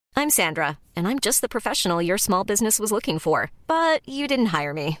I'm Sandra, and I'm just the professional your small business was looking for. But you didn't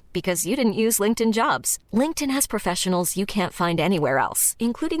hire me because you didn't use LinkedIn Jobs. LinkedIn has professionals you can't find anywhere else,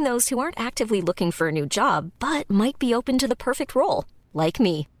 including those who aren't actively looking for a new job, but might be open to the perfect role, like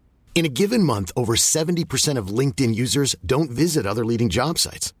me. In a given month, over 70% of LinkedIn users don't visit other leading job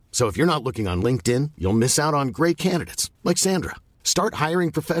sites. So if you're not looking on LinkedIn, you'll miss out on great candidates like Sandra. Start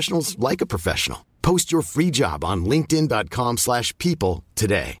hiring professionals like a professional. Post your free job on linkedin.com/people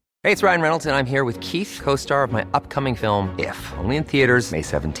today. Hey, it's Ryan Reynolds, and I'm here with Keith, co-star of my upcoming film, If, only in theaters May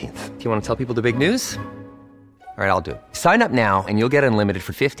 17th. Do you want to tell people the big news? All right, I'll do it. Sign up now and you'll get unlimited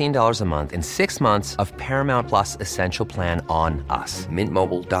for $15 a month and 6 months of Paramount Plus Essential Plan on us.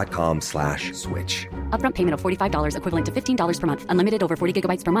 MintMobile.com/switch. Upfront payment of $45 equivalent to $15 per month. Unlimited over 40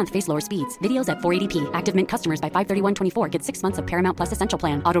 gigabytes per month. Face lower speeds. Videos at 480p. Active Mint customers by 531.24 get 6 months of Paramount Plus Essential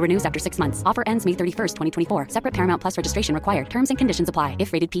Plan. Auto renews after 6 months. Offer ends May 31st, 2024. Separate Paramount Plus registration required. Terms and conditions apply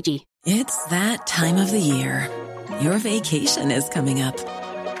if rated PG. It's that time of the year. Your vacation is coming up.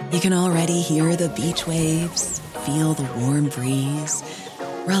 You can already hear the beach waves, feel the warm breeze,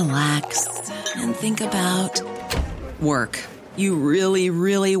 relax, and think about work. You really,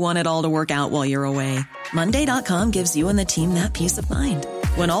 really want it all to work out while you're away. Monday.com gives you and the team that peace of mind.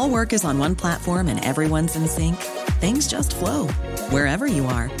 When all work is on one platform and everyone's in sync, things just flow. Wherever you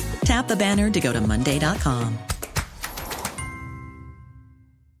are, tap the banner to go to Monday.com.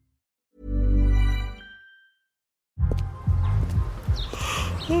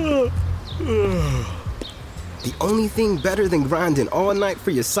 The only thing better than grinding all night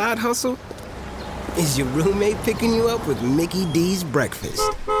for your side hustle is your roommate picking you up with Mickey D's breakfast.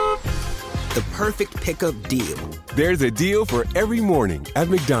 The perfect pickup deal. There's a deal for every morning at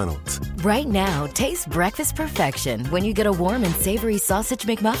McDonald's. Right now, taste breakfast perfection when you get a warm and savory sausage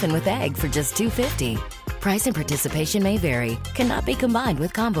McMuffin with egg for just $2.50. Price and participation may vary. Cannot be combined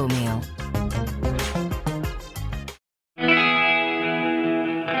with combo meal.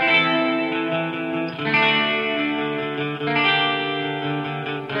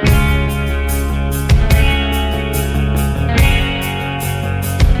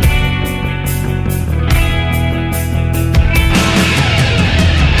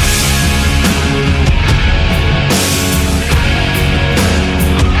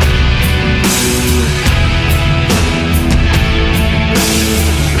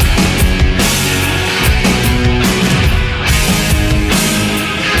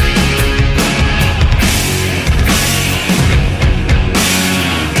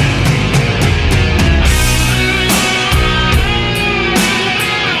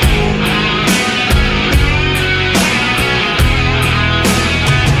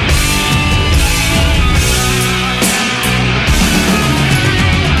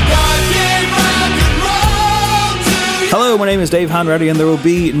 Hello, my name is Dave Hanratty and there will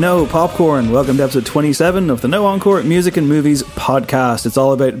be no popcorn. Welcome to episode 27 of the No Encore Music and Movies podcast. It's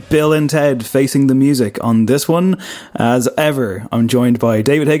all about Bill and Ted facing the music. On this one, as ever, I'm joined by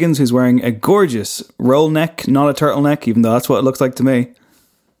David Higgins, who's wearing a gorgeous roll neck, not a turtleneck, even though that's what it looks like to me.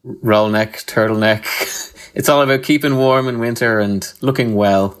 Roll neck, turtleneck. It's all about keeping warm in winter and looking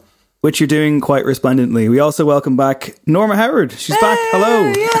well. Which you're doing quite resplendently. We also welcome back Norma Howard. She's back.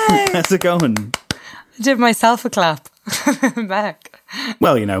 Hello. How's it going? I did myself a clap. I'm back.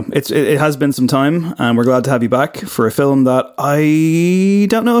 Well, you know, it has been some time, and we're glad to have you back for a film that I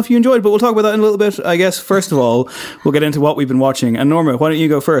don't know if you enjoyed, but we'll talk about that in a little bit. I guess, first of all, we'll get into what we've been watching. And Norma, why don't you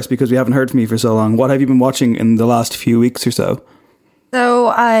go first, because we haven't heard from you for so long. What have you been watching in the last few weeks or so?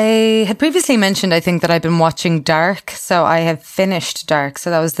 So I had previously mentioned, I think, that I've been watching Dark. So I have finished Dark. So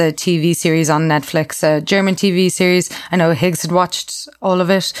that was the TV series on Netflix, a German TV series. I know Higgs had watched all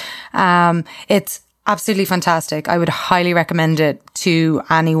of it. It's absolutely fantastic. I would highly recommend it to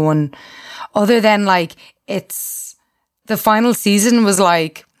anyone other than it's the final season was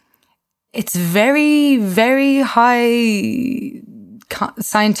it's very, very high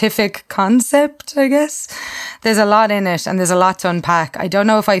scientific concept, I guess. There's a lot in it and there's a lot to unpack. I don't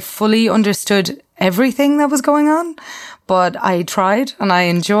know if I fully understood everything that was going on, but I tried and I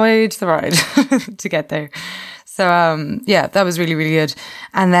enjoyed the ride to get there. So, that was really, really good.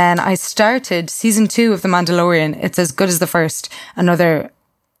 And then I started season 2 of The Mandalorian. It's as good as the first. Another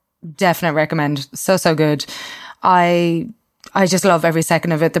definite recommend. So good. I just love every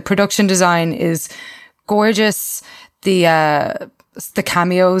second of it. The production design is gorgeous. The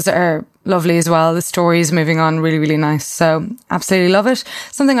cameos are lovely as well. The story is moving on really, really nice. So absolutely love it.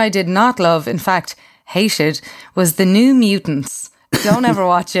 Something I did not love, in fact, hated, was the New Mutants Don't ever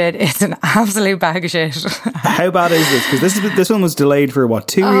watch it. It's an absolute bag of shit. How bad is this? Because this one was delayed for what,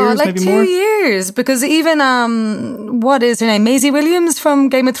 2 years, like maybe 2 more? years. Because even what is her name, Maisie Williams from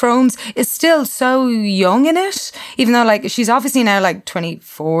Game of Thrones, is still so young in it. Even though like she's obviously now like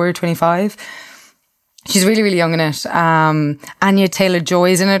 24, 25. She's really, really young in it. Anya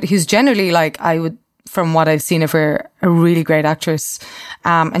Taylor-Joy's in it, who's generally like from what I've seen of her, a really great actress.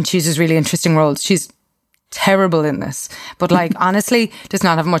 And she chooses really interesting roles. She's terrible in this, but like honestly does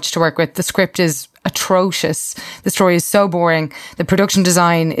not have much to work with. The script is atrocious. The story is so boring. The production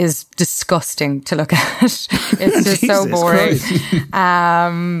design is disgusting to look at. It's just so boring.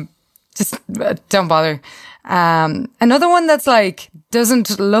 Just don't bother. Another one that's like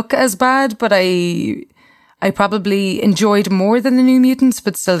doesn't look as bad, but I probably enjoyed more than the New Mutants,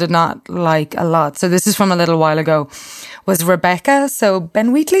 but still did not like a lot. So this is from a little while ago. Was Rebecca? So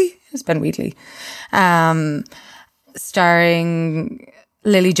Ben Wheatley. It's Ben Wheatley, starring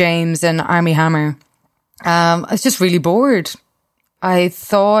Lily James and Armie Hammer. I was just really bored. I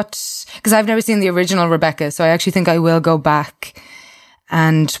thought, because I've never seen the original Rebecca, so I actually think I will go back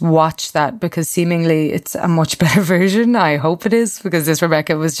and watch that, because seemingly it's a much better version. I hope it is, because this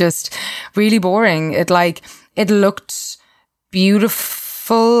Rebecca was just really boring. It looked beautiful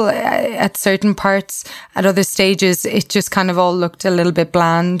at certain parts. At other stages, it just kind of all looked a little bit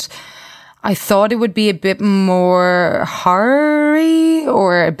bland. I thought it would be a bit more horror-y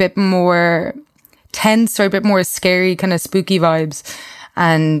or a bit more tense or a bit more scary, kind of spooky vibes.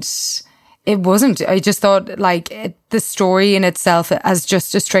 And it wasn't. I just thought like the story in itself as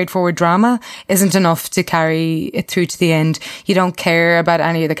just a straightforward drama isn't enough to carry it through to the end. You don't care about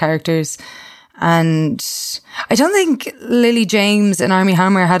any of the characters. And I don't think Lily James and Armie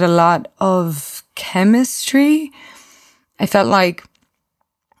Hammer had a lot of chemistry. I felt like,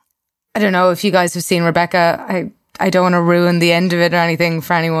 I don't know if you guys have seen Rebecca. I don't want to ruin the end of it or anything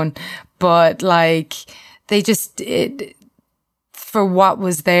for anyone, but like they just, for what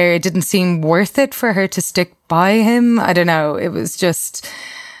was there, it didn't seem worth it for her to stick by him. I don't know. It was just,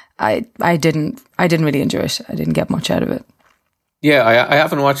 I didn't really enjoy it. I didn't get much out of it. Yeah, I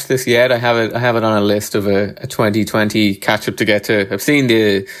haven't watched this yet. I have it on a list of a 2020 catch up to get to. I've seen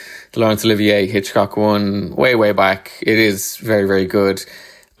the Laurence Olivier Hitchcock one way back. It is very, very good.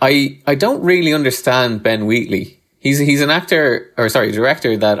 I don't really understand Ben Wheatley. He's an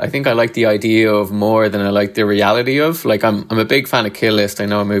director that I think I like the idea of more than I like the reality of. Like I'm a big fan of Kill List. I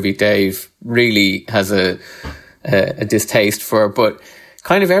know a movie Dave really has a distaste for, but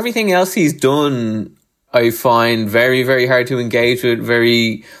kind of everything else he's done I find very, very hard to engage with,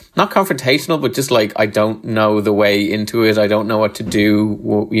 very, not confrontational, but just like, I don't know the way into it. I don't know what to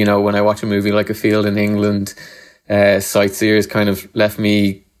do. You know, when I watch a movie like A Field in England, Sightseers kind of left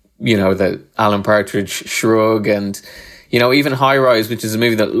me, you know, the Alan Partridge shrug, and, you know, even High Rise, which is a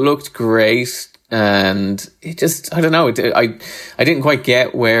movie that looked great, and it just, I don't know, I didn't quite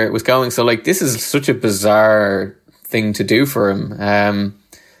get where it was going. So like, this is such a bizarre thing to do for him. And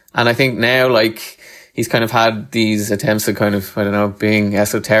I think now, like, he's kind of had these attempts at kind of, I don't know, being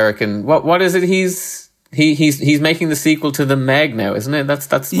esoteric, and what is it? He's making the sequel to The Meg now, isn't it?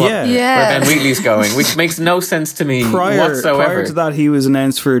 That's what where Ben Wheatley's going, which makes no sense to me whatsoever. Prior to that, he was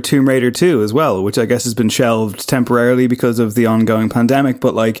announced for Tomb Raider 2 as well, which I guess has been shelved temporarily because of the ongoing pandemic,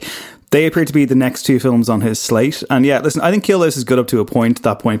 but like, they appear to be the next two films on his slate. And yeah, listen, I think Kill List is good up to a point,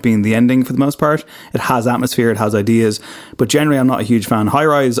 that point being the ending for the most part. It has atmosphere, it has ideas, but generally I'm not a huge fan. High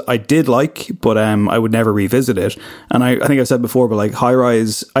Rise I did like, but I would never revisit it. And I think I've said before, but like High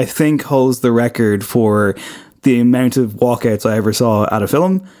Rise I think holds the record for the amount of walkouts I ever saw at a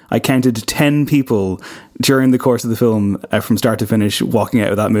film. I counted 10 people during the course of the film from start to finish walking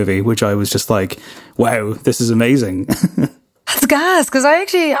out of that movie, which I was just like, wow, this is amazing. That's gas, because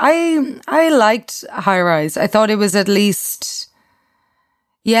I liked High Rise. I thought it was at least,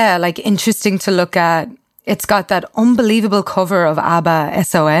 like interesting to look at. It's got that unbelievable cover of ABBA,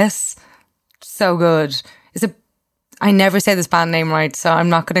 SOS. So good. I never say this band name right, so I'm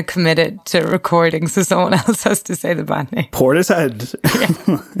not going to commit it to recording, so someone else has to say the band name. Portishead.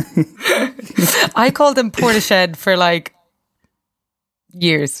 Yeah. I called them Portishead for like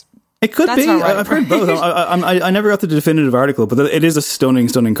years. It could be. Right, I've heard both. I never got the definitive article, but it is a stunning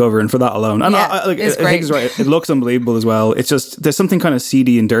cover, and for that alone, and it's great. Higgs right. It looks unbelievable as well. It's just there's something kind of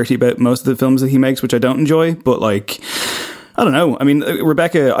seedy and dirty about most of the films that he makes, which I don't enjoy. But like, I don't know. I mean,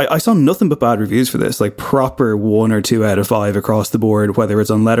 Rebecca, I saw nothing but bad reviews for this, like proper 1 or 2 out of 5 across the board, whether it's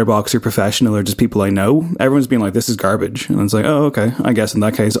on Letterboxd or Professional or just people I know. Everyone's been like, this is garbage, and it's like, oh, okay. I guess in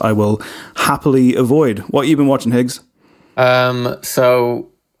that case, I will happily avoid. What have you been watching, Higgs? So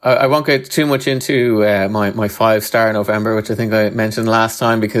I won't get too much into my 5-star November, which I think I mentioned last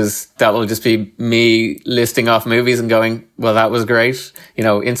time, because that will just be me listing off movies and going, well, that was great. You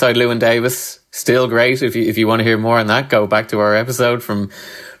know, Inside Llewyn Davis, still great. If you want to hear more on that, go back to our episode from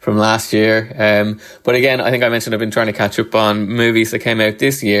last year. But again, I think I mentioned I've been trying to catch up on movies that came out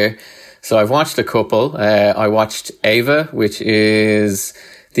this year. So I've watched a couple. I watched Ava, which is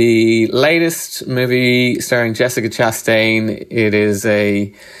the latest movie starring Jessica Chastain. It is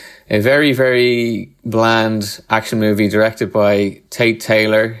a very, very bland action movie directed by Tate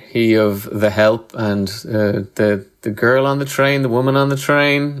Taylor, he of The Help and the Girl on the Train, The Woman on the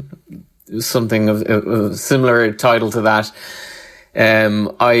Train, something of a similar title to that.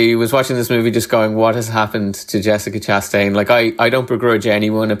 I was watching this movie just going, what has happened to Jessica Chastain? Like, I don't begrudge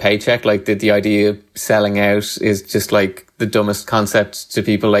anyone a paycheck. Like, the idea of selling out is just like the dumbest concept to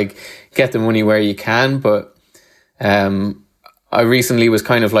people. Like, get the money where you can. But I recently was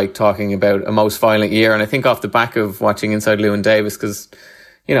kind of like talking about a most violent year, and I think off the back of watching Inside Llewyn Davis, because,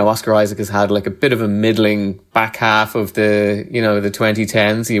 you know, Oscar Isaac has had like a bit of a middling back half of the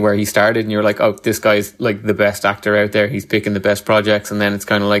 2010s where he started, and you're like, oh, this guy's like the best actor out there. He's picking the best projects. And then it's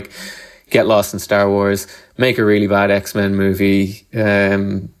kind of like, get lost in Star Wars, make a really bad X-Men movie.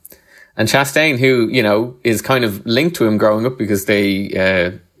 And Chastain, who, you know, is kind of linked to him growing up because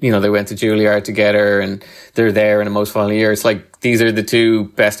they went to Juilliard together and they're there in a most violent year. It's like, these are the two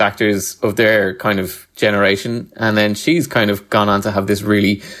best actors of their kind of generation. And then she's kind of gone on to have this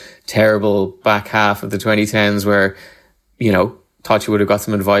really terrible back half of the 2010s where, you know, thought you would have got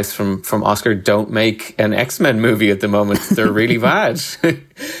some advice from Oscar. Don't make an X-Men movie at the moment. They're really bad. So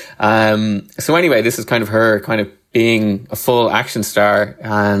anyway, this is kind of her kind of being a full action star.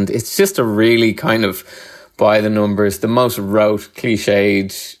 And it's just a really kind of by the numbers, the most rote,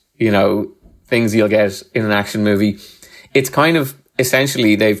 cliched, you know, things you'll get in an action movie. It's kind of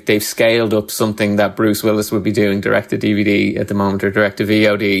essentially they've scaled up something that Bruce Willis would be doing direct to DVD at the moment, or direct to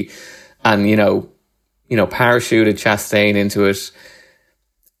VOD, and you know, parachuted Chastain into it,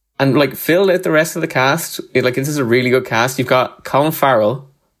 and like filled out the rest of the cast. This is a really good cast. You've got Colin Farrell,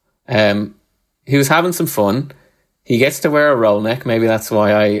 who's having some fun. He gets to wear a roll neck. Maybe that's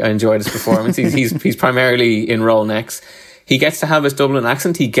why I enjoyed his performance. He's primarily in roll necks. He gets to have his Dublin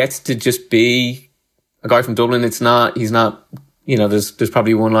accent. He gets to just be a guy from Dublin. He's not, you know, there's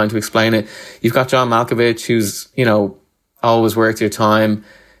probably one line to explain it. You've got John Malkovich, who's, you know, always worth your time.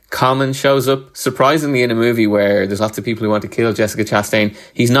 Common shows up surprisingly in a movie where there's lots of people who want to kill Jessica Chastain.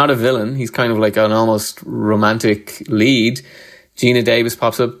 He's not a villain. He's kind of like an almost romantic lead. Gina Davis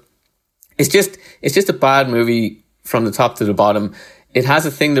pops up. It's just a bad movie from the top to the bottom. It has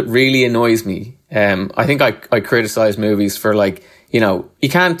a thing that really annoys me. I think I criticize movies for, like, you know, you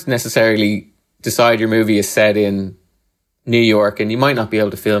can't necessarily decide your movie is set in New York and you might not be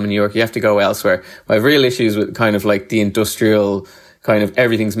able to film in New York. You have to go elsewhere. I have real issues with kind of like the industrial kind of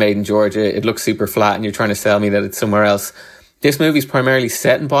everything's made in Georgia. It looks super flat and you're trying to sell me that it's somewhere else. This movie's primarily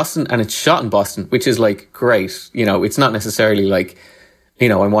set in Boston and it's shot in Boston, which is like great. You know, it's not necessarily like, you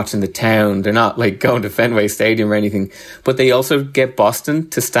know, I'm watching The Town. They're not like going to Fenway Stadium or anything, but they also get Boston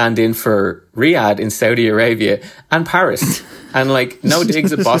to stand in for Riyadh in Saudi Arabia and Paris. And like, no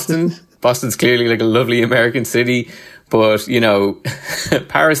digs at Boston. Boston's clearly like a lovely American city, but, you know,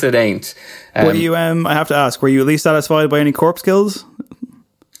 Paris it ain't. Were you, I have to ask, were you at least satisfied by any corpse kills?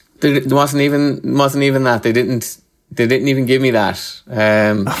 There wasn't even that. They didn't even give me that.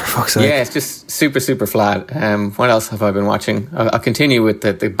 For fuck's sake. Yeah, it's just super, super flat. What else have I been watching? I'll continue with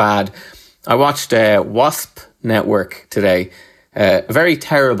the bad. I watched Wasp Network today. A very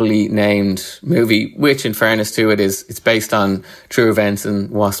terribly named movie, which in fairness to it it's based on true events, and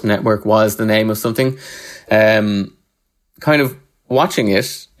Wasp Network was the name of something. Kind of watching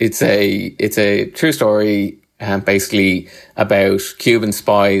it, it's a true story, basically about Cuban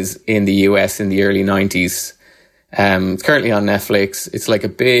spies in the US in the early 90s. It's currently on Netflix. It's like a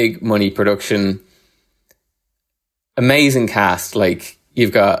big money production. Amazing cast. Like,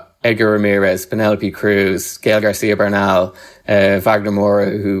 you've got Edgar Ramirez, Penelope Cruz, Gael Garcia Bernal, Wagner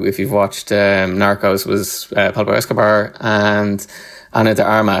Moura, who, if you've watched Narcos, was Pablo Escobar, and Ana de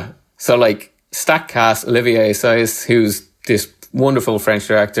Armas. So, like, stacked cast. Olivier Assayas, who's this wonderful French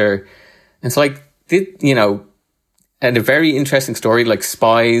director. And it's like, and a very interesting story, like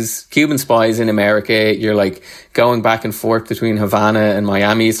spies, Cuban spies in America. You're like going back and forth between Havana and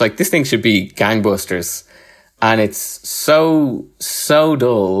Miami. It's like, this thing should be gangbusters. And it's so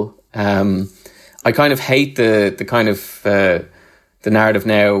dull. I kind of hate the kind of, the narrative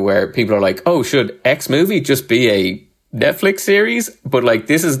now where people are like, oh, should X movie just be a Netflix series, but like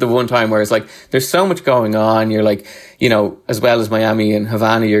this is the one time where it's like there's so much going on. You're like, you know, as well as Miami and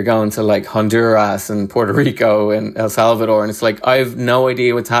Havana, you're going to like Honduras and Puerto Rico and El Salvador, and it's like I have no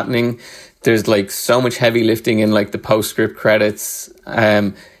idea what's happening. There's like so much heavy lifting in like the postscript credits.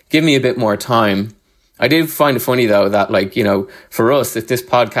 Give me a bit more time. I did find it funny though that, like, you know, for us, if this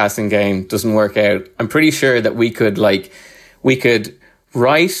podcasting game doesn't work out, I'm pretty sure that we could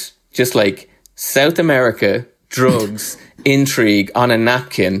write just like South America drugs intrigue on a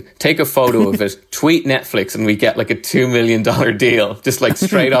napkin, take a photo of it, tweet Netflix, and we get like a $2 million deal just like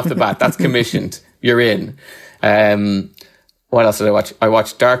straight off the bat. That's commissioned. You're in. What else did I watch? I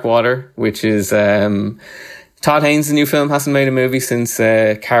watched Dark Water, which is Todd Haynes' new film. Hasn't made a movie since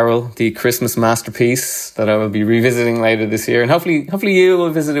Carol, the Christmas masterpiece that I will be revisiting later this year, and hopefully you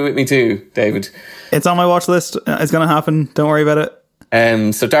will visit it with me too, David. It's on my watch list. It's going to happen. Don't worry about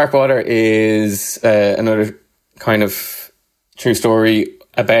it. So Dark Water is another kind of true story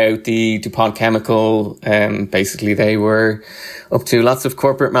about the DuPont chemical. Basically, they were up to lots of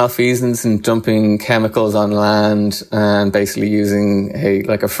corporate malfeasance and dumping chemicals on land, and basically using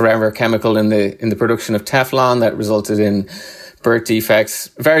a forever chemical in the production of Teflon that resulted in birth defects.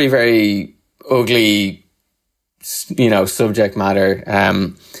 Very, very ugly, you know, subject matter.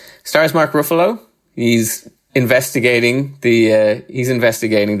 Stars Mark Ruffalo. He's investigating the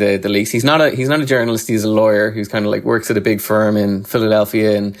leaks. He's not a journalist. He's a lawyer who's kind of like works at a big firm in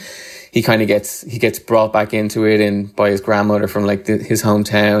Philadelphia, and he kind of gets brought back into it and by his grandmother from like his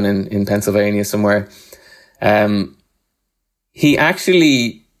hometown in Pennsylvania somewhere. He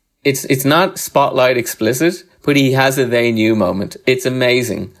actually, it's not spotlight explicit, but he has a they knew moment. It's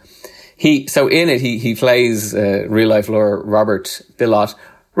amazing. So in it, he plays real life lawyer Robert Bilott.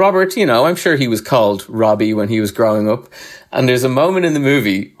 Robert, you know, I'm sure he was called Robbie when he was growing up. And there's a moment in the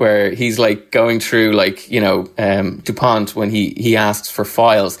movie where he's like going through like, you know, DuPont, when he asks for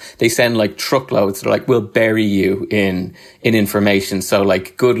files, they send like truckloads. They're like, we'll bury you in information. So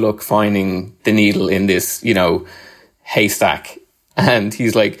like, good luck finding the needle in this, you know, haystack. And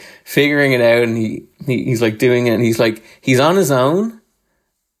he's like figuring it out, and he's like doing it, and he's like, he's on his own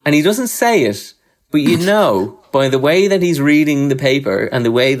and he doesn't say it, but you know, by the way that he's reading the paper and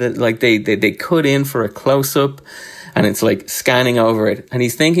the way that like they cut in for a close up, and it's like scanning over it, and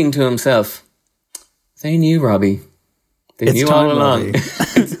he's thinking to himself, they knew, Robbie. They knew all along.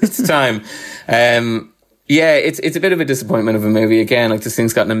 It's time. Yeah, it's a bit of a disappointment of a movie. Again, like this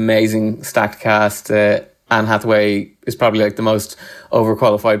thing's got an amazing stacked cast. Anne Hathaway is probably like the most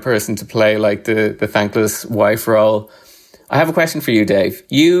overqualified person to play like the thankless wife role. I have a question for you, Dave.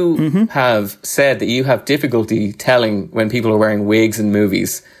 You have said that you have difficulty telling when people are wearing wigs in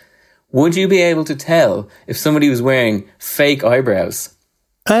movies. Would you be able to tell if somebody was wearing fake eyebrows?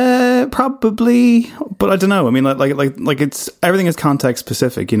 Probably, but I don't know. I mean, like it's everything is context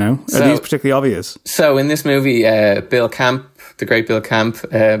specific, you know. Are these particularly obvious? So in this movie, Bill Camp, the great Bill Camp,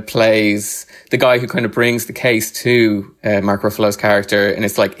 plays the guy who kind of brings the case to Mark Ruffalo's character, and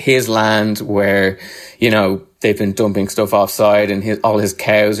it's like his land where, you know, they've been dumping stuff offside, and all his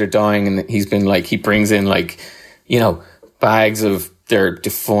cows are dying, and he brings in like, you know, bags of their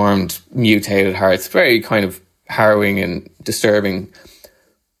deformed, mutated hearts. Very kind of harrowing and disturbing.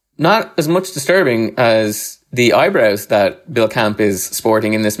 Not as much disturbing as the eyebrows that Bill Camp is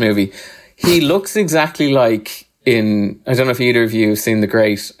sporting in this movie. He looks exactly like I don't know if either of you have seen the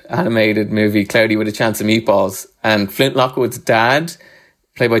great animated movie Cloudy with a Chance of Meatballs, and Flint Lockwood's dad,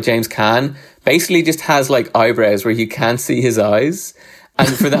 played by James Caan, basically just has like eyebrows where you can't see his eyes. And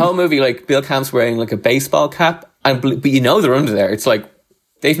for the whole movie, like Bill Camp's wearing like a baseball cap, but you know they're under there. It's like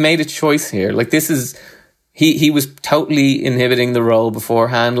they've made a choice here. Like this is, he was totally inhibiting the role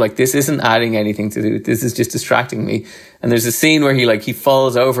beforehand. Like this isn't adding anything to do. This is just distracting me. And there's a scene where he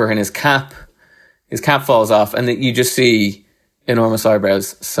falls over and his cap falls off, and you just see enormous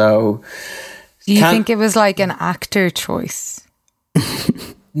eyebrows. So do you think it was like an actor choice?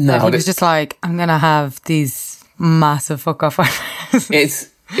 No, like he was just like, I'm gonna have these massive fuck off eyebrows.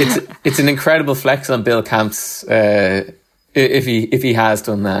 It's an incredible flex on Bill Camp's if he has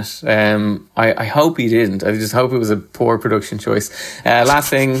done that. I hope he didn't. I just hope it was a poor production choice. Last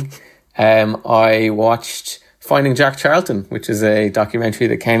thing, I watched Finding Jack Charlton, which is a documentary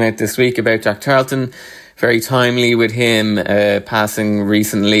that came out this week about Jack Charlton. Very timely with him passing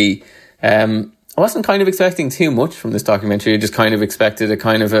recently. I wasn't kind of expecting too much from this documentary. I just kind of expected a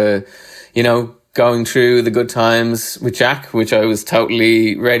kind of a, you know, going through the good times with Jack, which I was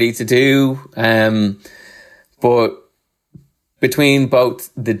totally ready to do. But between both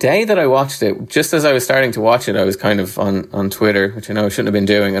the day that I watched it, just as I was starting to watch it, I was kind of on Twitter, which I know I shouldn't have been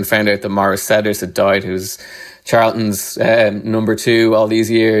doing, and found out that Morris Seders had died, who's Charlton's number 2 all these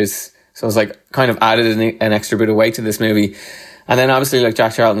years. So I was like, kind of added an extra bit of weight to this movie. And then obviously like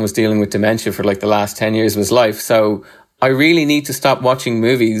Jack Charlton was dealing with dementia for like the last 10 years of his life. So I really need to stop watching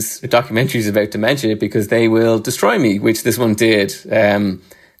movies, documentaries about dementia, because they will destroy me, which this one did.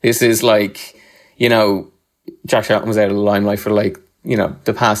 This is like, you know, Jack Charlton was out of the limelight for like, you know,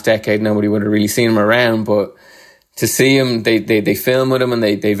 the past decade. Nobody would have really seen him around, but to see him, they film with him, and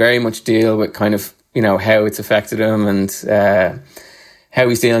they very much deal with kind of, you know, how it's affected him, and how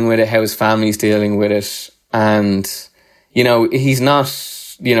he's dealing with it, how his family's dealing with it. And, you know, he's not,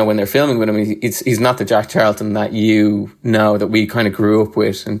 you know, when they're filming with him, he's not the Jack Charlton that you know, that we kind of grew up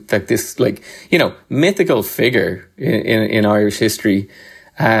with, and that this, like, you know, mythical figure in Irish history.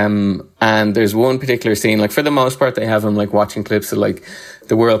 And there's one particular scene, like for the most part, they have him like watching clips of like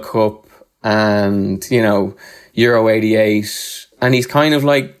the World Cup and, you know, Euro 88, and he's kind of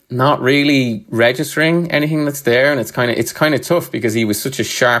like not really registering anything that's there. And it's kind of tough, because he was such a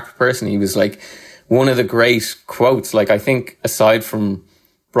sharp person. He was like one of the great quotes. Like, I think aside from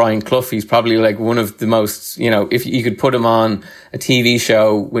Brian Clough, he's probably like one of the most, you know, if you could put him on a TV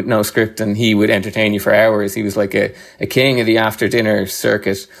show with no script and he would entertain you for hours. He was like a king of the after dinner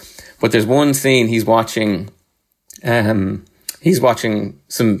circuit. But there's one scene he's watching some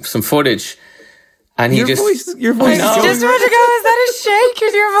footage, and your voice just want to go, is that a shake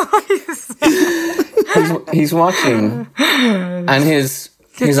in your voice? he's watching, and his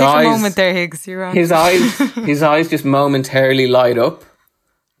eyes, a moment there, Higgs, you're on. his eyes just momentarily light up,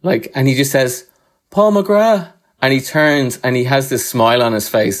 like, and he just says, "Paul McGrath," and he turns and he has this smile on his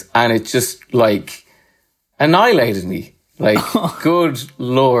face, and it just like annihilated me. Like, good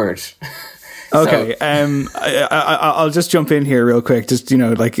Lord. Okay, I'll just jump in here real quick. Just, you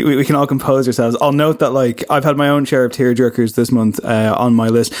know, like we can all compose ourselves. I'll note that like I've had my own share of tearjerkers this month on my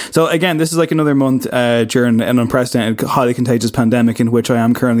list. So again, this is like another month during an unprecedented, highly contagious pandemic in which I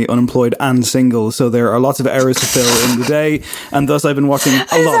am currently unemployed and single. So there are lots of hours to fill in the day, and thus I've been watching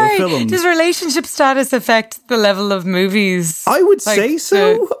a lot of films. Does relationship status affect the level of movies? I would say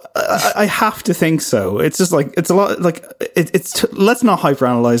so. I have to think so. It's just like, it's a lot like it's let's not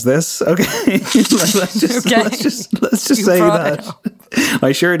hyperanalyze this, okay? let's just say that.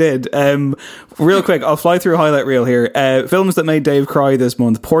 I sure did. Real quick, I'll fly through a highlight reel here. Films that made Dave cry this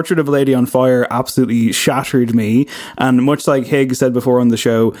month. Portrait of a Lady on Fire absolutely shattered me, and much like Higgs said before on the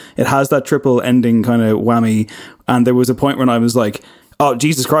show, it has that triple ending kind of whammy, and there was a point when I was like, oh,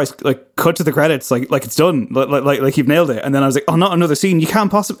 Jesus Christ, like, cut to the credits, like it's done, like you've nailed it. And then I was like, oh, not another scene, you can't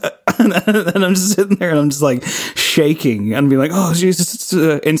possibly, and I'm just sitting there and I'm just like shaking and being like, oh, Jesus, it's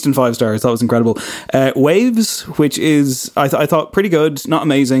instant 5 stars. That was incredible. Waves, which is, I thought pretty good, not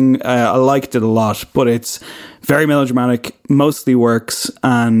amazing. I liked it a lot, but it's very melodramatic, mostly works,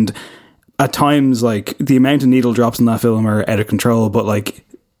 and at times, like, the amount of needle drops in that film are out of control, but like,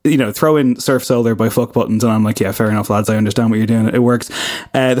 you know, throw in Surf Solar by Fuck Buttons and I'm like, yeah, fair enough, lads, I understand what you're doing, it works.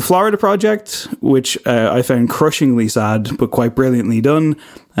 The Florida Project, which I found crushingly sad but quite brilliantly done,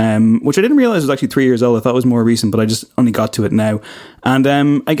 which I didn't realise was actually 3 years old. I thought it was more recent, but I just only got to it now. And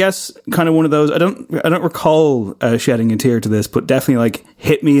I guess kind of one of those, I don't recall shedding a tear to this, but definitely like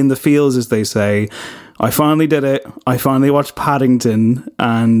hit me in the feels, as they say. I finally did it. I finally watched Paddington,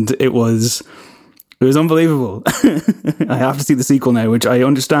 and it was unbelievable. I have to see the sequel now, which I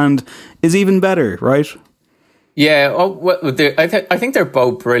understand is even better, right? Yeah, I think they're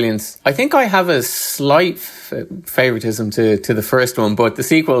both brilliant. I think I have a slight favoritism to the first one, but the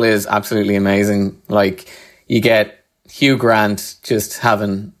sequel is absolutely amazing. Like, you get Hugh Grant just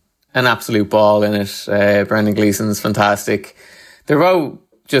having an absolute ball in it. Brendan Gleeson's fantastic. They're both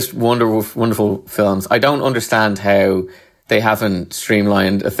just wonderful films. I don't understand how they haven't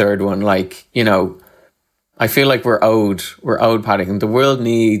streamlined a third one. Like, you know, I feel like we're owed Paddington. The world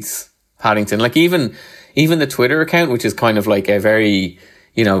needs Paddington. Like, even the Twitter account, which is kind of like a very,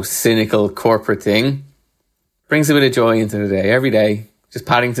 you know, cynical corporate thing, brings a bit of joy into the day. Every day, just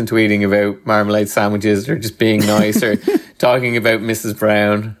Paddington tweeting about marmalade sandwiches, or just being nice, or talking about Mrs.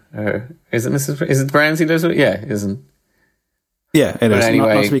 Brown. Is it Brown's he lives with? Yeah, isn't? Yeah, it is.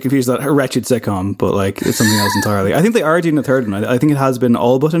 Anyway, not to be confused with that wretched sitcom, but like it's something else entirely. I think they are doing a third one. I think it has been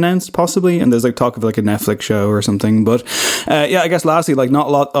all but announced, possibly, and there's like talk of like a Netflix show or something. But yeah, I guess lastly, like not a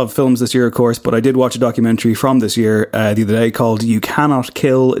lot of films this year, of course, but I did watch a documentary from this year the other day called "You Cannot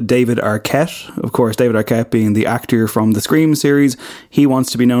Kill David Arquette." Of course, David Arquette being the actor from the Scream series, he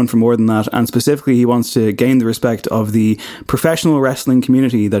wants to be known for more than that, and specifically, he wants to gain the respect of the professional wrestling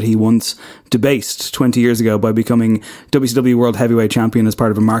community that he once debased 20 years ago by becoming WCW World Heavyweight Champion as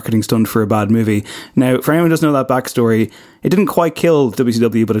part of a marketing stunt for a bad movie. Now, for anyone who doesn't know that backstory, it didn't quite kill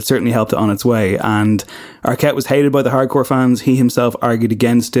WCW, but it certainly helped it on its way. And Arquette was hated by the hardcore fans. He himself argued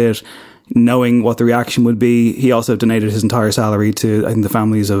against it, knowing what the reaction would be. He also donated his entire salary to, I think, the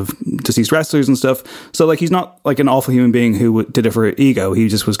families of deceased wrestlers and stuff. So, like, he's not like an awful human being who did it for ego. He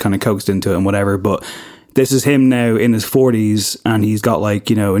just was kind of coaxed into it and whatever. But this is him now in his 40s, and he's got, like,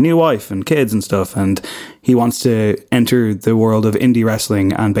 you know, a new wife and kids and stuff, and he wants to enter the world of indie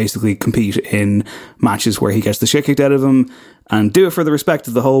wrestling and basically compete in matches where he gets the shit kicked out of him and do it for the respect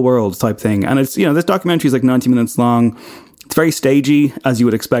of the whole world type thing. And it's, you know, this documentary is like 90 minutes long. It's very stagey, as you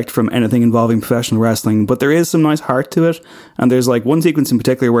would expect from anything involving professional wrestling, but there is some nice heart to it. And there's like one sequence in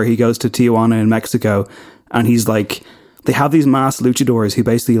particular where he goes to Tijuana in Mexico, and he's like, they have these masked luchadors who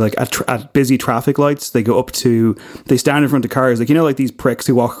basically, like, at busy traffic lights, they stand in front of cars, like, you know, like these pricks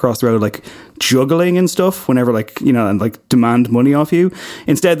who walk across the road, like, juggling and stuff whenever, like, you know, and, like, demand money off you.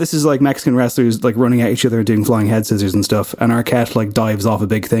 Instead, this is, like, Mexican wrestlers, like, running at each other and doing flying head scissors and stuff, and Arquette, like, dives off a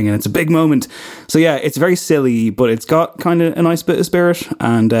big thing, and it's a big moment. So, yeah, it's very silly, but it's got kind of a nice bit of spirit,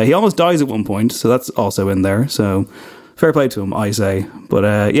 and he almost dies at one point, so that's also in there, so fair play to him, I say.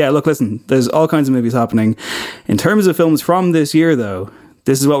 But yeah, look, listen, there's all kinds of movies happening. In terms of films from this year, though,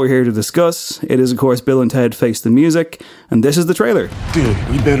 this is what we're here to discuss. It is, of course, Bill and Ted Face the Music, and this is the trailer. Dude,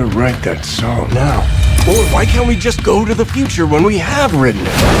 we better write that song now. Or why can't we just go to the future when we have written it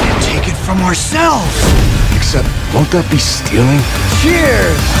and take it from ourselves? Except, won't that be stealing?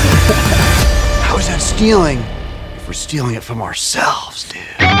 Cheers! How is that stealing if we're stealing it from ourselves, dude?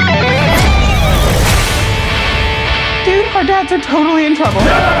 Dude, our dads are totally in trouble.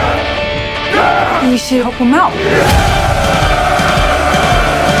 We should help them out.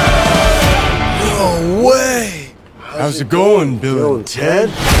 No way! How's it going, Bill and Ted?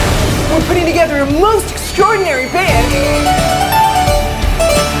 We're putting together a most extraordinary band.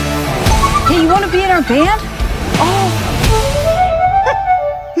 Hey, you want to be in our band?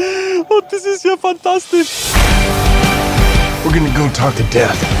 Oh, this is ja fantastisch. We're gonna go talk to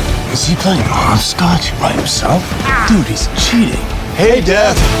Death. Is he playing hopscotch by himself? Dude, he's cheating. Hey,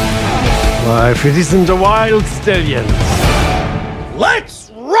 Death. Life, it isn't a wild stallions.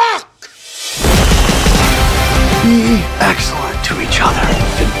 Let's rock! Be excellent to each other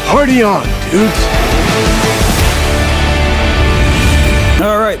and party on, dudes.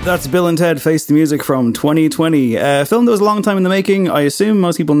 Alright, that's Bill and Ted Face the Music from 2020. A film that was a long time in the making. I assume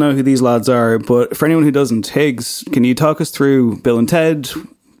most people know who these lads are, but for anyone who doesn't, Higgs, can you talk us through Bill and Ted,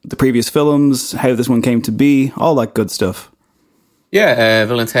 the previous films, how this one came to be, all that good stuff? Yeah,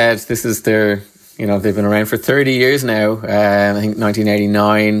 Bill and Ted, this is their, you know, they've been around for 30 years now. I think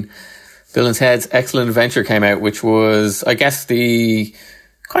 1989, Bill and Ted's Excellent Adventure came out, which was, I guess, the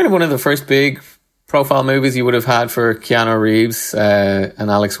kind of one of the first big profile movies you would have had for Keanu Reeves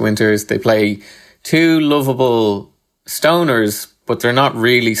and Alex Winters. They play two lovable stoners, but they're not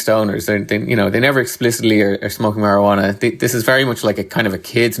really stoners. They you know, they never explicitly are smoking marijuana. This is very much like a kind of a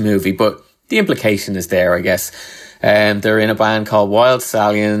kid's movie, but the implication is there, I guess. They're in a band called Wild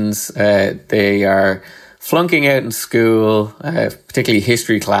Stallions. They are flunking out in school, particularly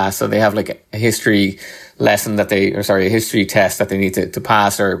history class. So they have like a history lesson a history test that they need to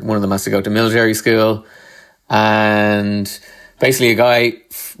pass, or one of them has to go to military school. And basically a guy,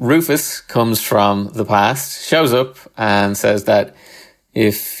 Rufus, comes from the past, shows up and says that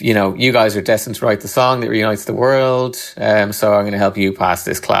if, you know, you guys are destined to write the song that reunites the world, so I'm going to help you pass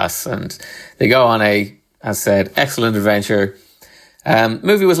this class. And they go on as said, Excellent Adventure.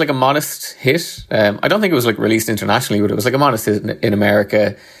 Movie was like a modest hit. I don't think it was like released internationally, but it was like a modest hit in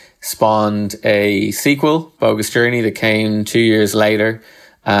America. Spawned a sequel, Bogus Journey, that came 2 years later,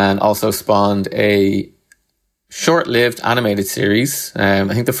 and also spawned a short-lived animated series. I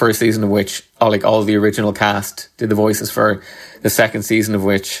think the first season of which, all the original cast did the voices for. The second season of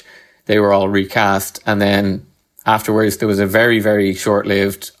which they were all recast, and then afterwards there was a very, very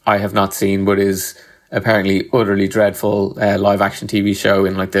short-lived, I have not seen, but is apparently utterly dreadful live-action TV show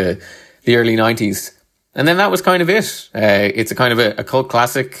in like the early 90s. And then that was kind of it. It's a kind of a cult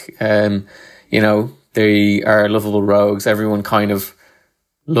classic. You know, they are lovable rogues. Everyone kind of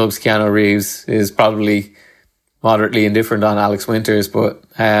loves Keanu Reeves, is probably moderately indifferent on Alex Winters. But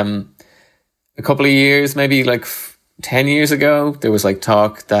a couple of years, maybe like 10 years ago, there was like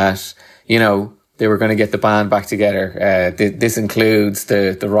talk that, you know, they were going to get the band back together. This includes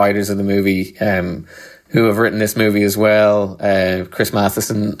the writers of the movie, who have written this movie as well, Chris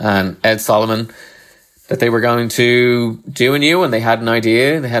Matheson and Ed Solomon, that they were going to do a new one. They had an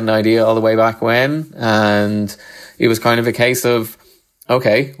idea. They had an idea all the way back when. And it was kind of a case of,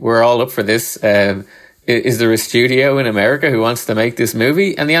 okay, we're all up for this. Is there a studio in America who wants to make this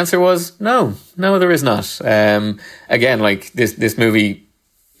movie? And the answer was no, there is not. Again, like this movie,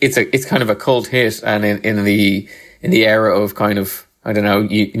 it's kind of a cult hit, and in the era of kind of, I don't know,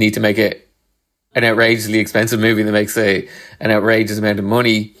 you need to make it an outrageously expensive movie that makes an outrageous amount of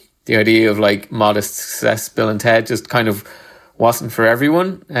money. The idea of like modest success, Bill and Ted, just kind of wasn't for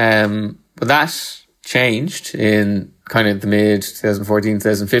everyone. But that changed in kind of the mid 2014,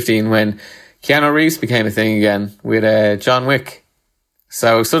 2015 when Keanu Reeves became a thing again with John Wick.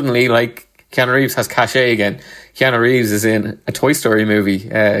 So suddenly, like, Keanu Reeves has cachet again. Keanu Reeves is in a Toy Story movie.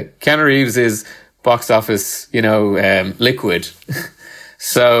 Keanu Reeves is box office, liquid.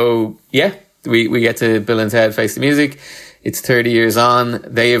 So, yeah, we get to Bill and Ted Face the Music. It's 30 years on.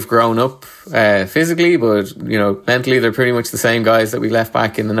 They have grown up physically, but, mentally they're pretty much the same guys that we left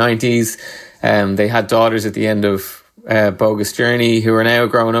back in the 90s. They had daughters at the end of Bogus Journey who are now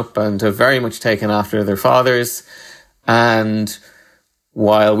grown up and have very much taken after their fathers. And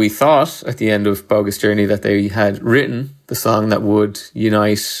while we thought at the end of Bogus Journey that they had written the song that would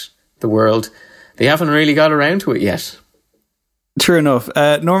unite the world, they haven't really got around to it yet. True enough.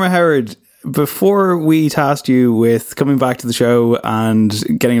 Norma Howard, before we tasked you with coming back to the show and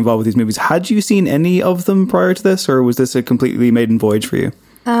getting involved with these movies, had you seen any of them prior to this, or was this a completely maiden voyage for you?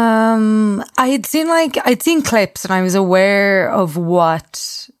 I'd seen clips and I was aware of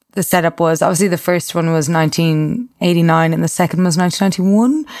what the setup was. Obviously the first one was 1989 and the second was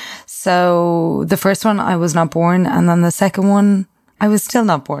 1991. So the first one I was not born, and then the second one I was still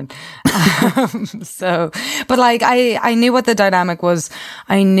not born. But like I knew what the dynamic was.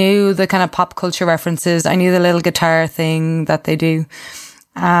 I knew the kind of pop culture references. I knew the little guitar thing that they do.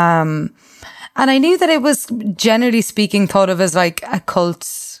 And I knew that it was, generally speaking, thought of as like a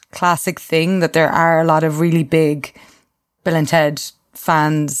cult classic thing, that there are a lot of really big Bill and Ted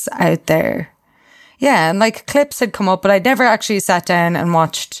fans out there. Yeah, and like clips had come up, but I'd never actually sat down and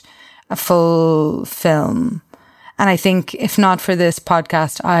watched a full film. And I think if not for this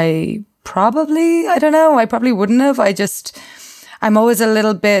podcast, I probably wouldn't have. I'm always a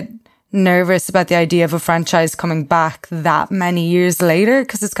little bit nervous about the idea of a franchise coming back that many years later,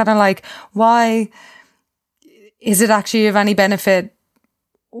 because it's kind of like, why is it actually of any benefit?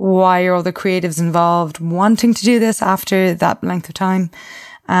 Why are all the creatives involved wanting to do this after that length of time?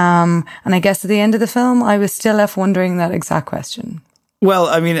 And I guess at the end of the film, I was still left wondering that exact question. Well,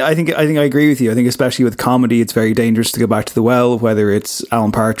 I mean, I think I agree with you. I think especially with comedy, it's very dangerous to go back to the well, whether it's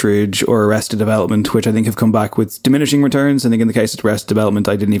Alan Partridge or Arrested Development, which I think have come back with diminishing returns. I think in the case of Arrested Development,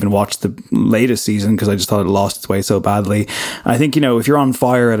 I didn't even watch the latest season because I just thought it lost its way so badly. I think, if you're on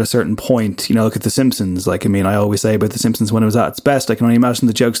fire at a certain point, look at The Simpsons. Like, I mean, I always say about The Simpsons when it was at its best, I can only imagine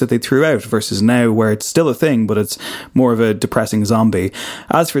the jokes that they threw out versus now where it's still a thing, but it's more of a depressing zombie.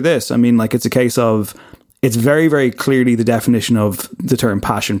 As for this, I mean, like, it's a case of, it's very, very clearly the definition of the term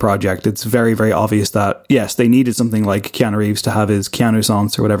passion project. It's very, very obvious that, yes, they needed something like Keanu Reeves to have his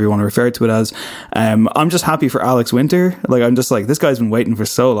Keanu-sance or whatever you want to refer to it as. I'm just happy for Alex Winter. Like, I'm just like, this guy's been waiting for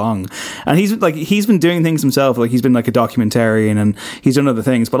so long. And he's been doing things himself. Like, he's been like a documentarian and he's done other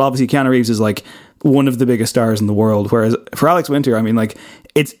things. But obviously Keanu Reeves is like one of the biggest stars in the world. Whereas for Alex Winter, I mean, like,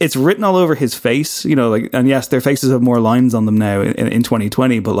 it's written all over his face, and yes, their faces have more lines on them now in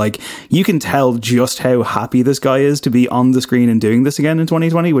 2020, but like, you can tell just how happy this guy is to be on the screen and doing this again in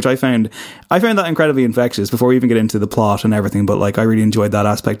 2020, which I found that incredibly infectious before we even get into the plot and everything. But like, I really enjoyed that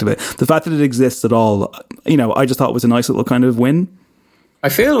aspect of it. The fact that it exists at all, I just thought it was a nice little kind of win. I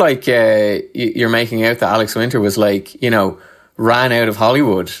feel like you're making out that Alex Winter was like, ran out of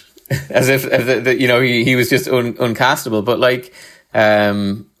Hollywood as if he was just uncastable. But like,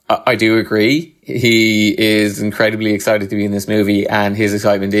 I do agree. He is incredibly excited to be in this movie, and his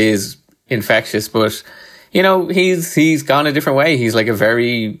excitement is infectious. But he's gone a different way. He's like a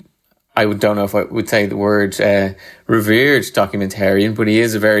very, I don't know if I would say the word revered documentarian, but he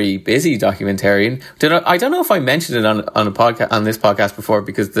is a very busy documentarian. I don't know if I mentioned it on a podcast, on this podcast before,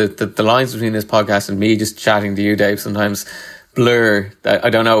 because the lines between this podcast and me just chatting to you, Dave, sometimes blur. I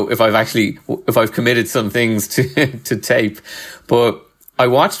don't know if I've committed some things to tape, but I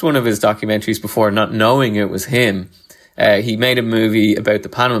watched one of his documentaries before, not knowing it was him. He made a movie about the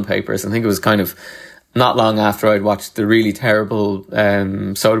Panama Papers. I think it was kind of not long after I'd watched the really terrible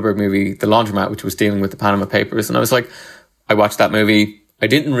Soderbergh movie, The Laundromat, which was dealing with the Panama Papers. And I was like, I watched that movie. I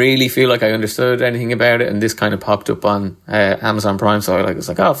didn't really feel like I understood anything about it. And this kind of popped up on Amazon Prime. So I was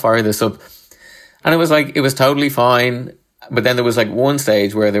like, oh, fire this up. And it was like, it was totally fine. But then there was like one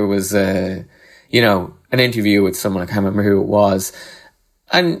stage where there was, an interview with someone, I can't remember who it was.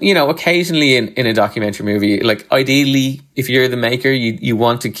 And, you know, occasionally in a documentary movie, like ideally, if you're the maker, you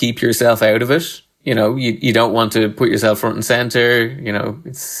want to keep yourself out of it. You know, you don't want to put yourself front and center. You know,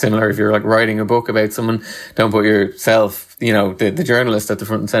 it's similar if you're like writing a book about someone, don't put yourself, you know, the journalist at the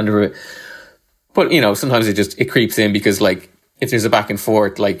front and center of it. But, you know, sometimes it creeps in because like, if there's a back and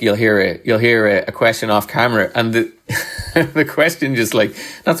forth, like you'll hear a question off camera, and the question just like,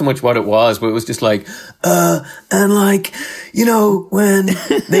 not so much what it was, but it was just like, and like, you know, when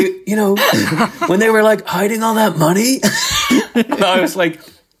they, you know, when they were like hiding all that money, and I was like,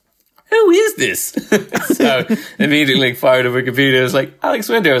 who is this? So immediately fired up Wikipedia. I was like, Alex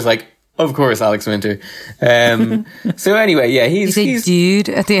Winter. I was like, of course, Alex Winter. So anyway, yeah, he's dude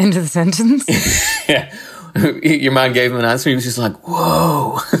at the end of the sentence. Yeah. Your man gave him an answer. He was just like,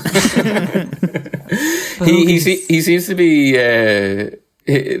 whoa. he seems to be,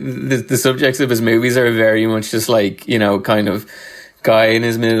 the subjects of his movies are very much just like, you know, kind of guy in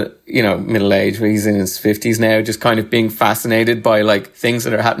his middle age, where he's in his 50s now, just kind of being fascinated by like things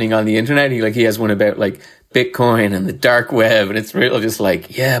that are happening on the internet. He has one about like Bitcoin and the dark web, and it's real just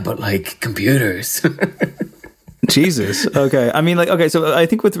like, yeah, but like computers. Jesus. Okay. I mean, like, okay. So I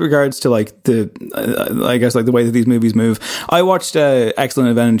think with regards to like I guess like the way that these movies move, I watched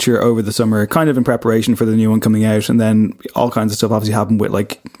Excellent Adventure over the summer, kind of in preparation for the new one coming out, and then all kinds of stuff obviously happened with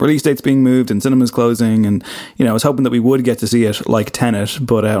like release dates being moved and cinemas closing, and you know, I was hoping that we would get to see it like Tenet,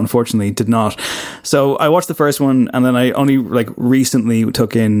 but unfortunately did not. So I watched the first one, and then I only like recently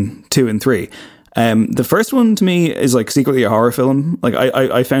took in 2 and 3. The first one to me is like secretly a horror film. Like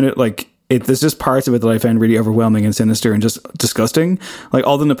I found it like, there's just parts of it that I found really overwhelming and sinister and just disgusting. Like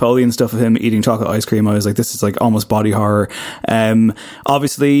all the Napoleon stuff of him eating chocolate ice cream, I was like, this is like almost body horror.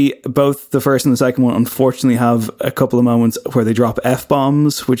 Obviously, both the first and the second one, unfortunately, have a couple of moments where they drop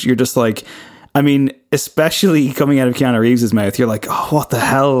F-bombs, which you're just like, I mean, especially coming out of Keanu Reeves' mouth, you're like, oh, what the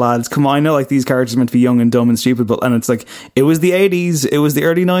hell, lads? Come on, I know like these characters are meant to be young and dumb and stupid, and it's like, it was the 80s, it was the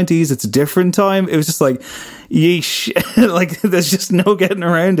early 90s, it's a different time. It was just like, yeesh. Like, there's just no getting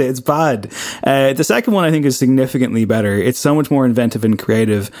around it. It's bad. The second one, I think, is significantly better. It's so much more inventive and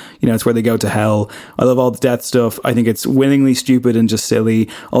creative. You know, it's where they go to hell. I love all the death stuff. I think it's winningly stupid and just silly.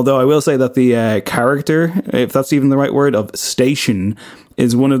 Although I will say that the character, if that's even the right word, of Station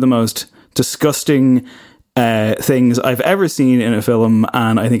is one of the most disgusting things I've ever seen in a film,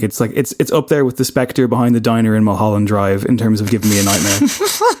 and I think it's like it's up there with the spectre behind the diner in Mulholland Drive in terms of giving me a nightmare.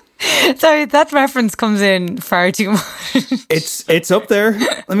 Sorry, that reference comes in far too much. It's up there,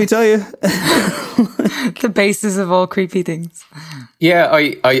 let me tell you. The basis of all creepy things. Yeah,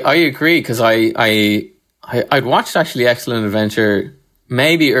 I agree, because I'd watched actually Excellent Adventure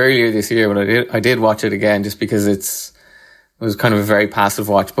maybe earlier this year, but I did watch it again just because it was kind of a very passive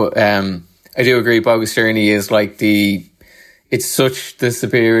watch. But I do agree, Bogus Journey is like it's such the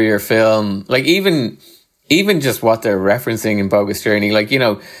superior film. Like even just what they're referencing in Bogus Journey, like, you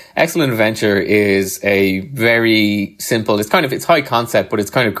know, Excellent Adventure is a very simple, it's high concept, but it's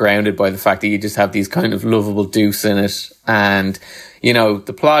kind of grounded by the fact that you just have these kind of lovable deuce in it. And, you know,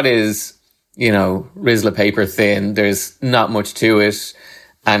 the plot is, you know, Rizla paper thin. There's not much to it.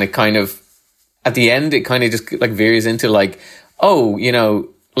 And it kind of, at the end, it kind of just like veers into like, oh, you know,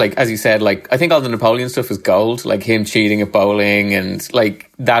 like, as you said, like, I think all the Napoleon stuff is gold, like him cheating at bowling and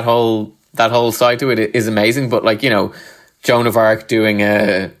like that whole side to it is amazing. But like, you know, Joan of Arc doing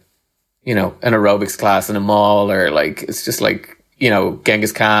an aerobics class in a mall, or like, it's just like, you know,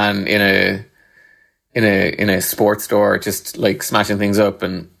 Genghis Khan in a sports store, just like smashing things up.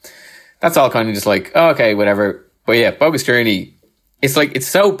 And that's all kind of just like, oh, okay, whatever. But yeah, Bogus Journey, it's like, it's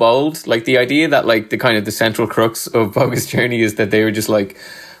so bold. Like the idea that like the kind of the central crux of Bogus Journey is that they were just like,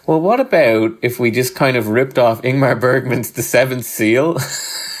 well, what about if we just kind of ripped off Ingmar Bergman's The Seventh Seal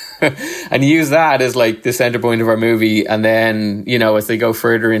and use that as like the center point of our movie? And then, you know, as they go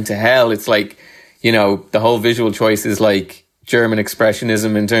further into hell, it's like, you know, the whole visual choice is like German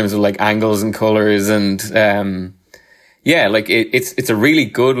expressionism in terms of like angles and colors. And yeah, like it's a really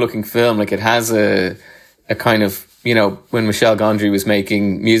good looking film. Like it has a kind of, you know, when Michel Gondry was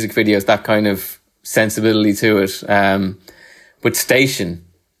making music videos, that kind of sensibility to it. But Station,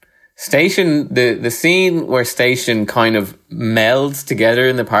 the scene where Station kind of melds together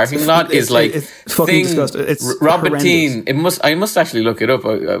in the parking lot is like, it's fucking disgusting. It's Rob horrendous. Bottin. I must actually look it up.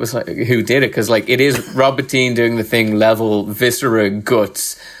 I was like, who did it? Because like it is Rob Bottin doing the Thing level viscera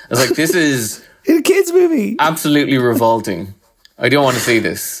guts. I was like, this is in a kids movie, absolutely revolting. I don't want to see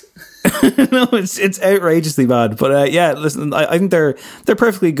this. No, it's outrageously bad. But yeah, listen, I think they're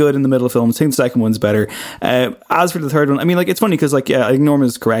perfectly good in the middle of films. I think the second one's better. As for the third one, I mean, like, it's funny because, like, yeah, I think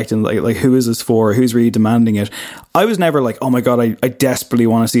Norma's correct and like who is this for? Who's really demanding it? I was never like, oh my god, I desperately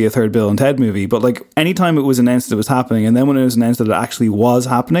want to see a third Bill and Ted movie. But like, anytime it was announced that it was happening, and then when it was announced that it actually was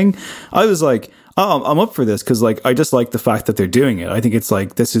happening, I was like, oh, I'm up for this, because like, I just like the fact that they're doing it. I think it's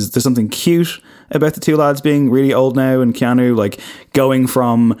like, there's something cute about the two lads being really old now, and Keanu like going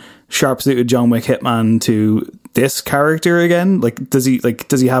from sharp suited John Wick hitman to this character again. Like, does he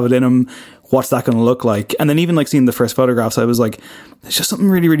have it in him? What's that going to look like? And then even like seeing the first photographs, I was like, there's just something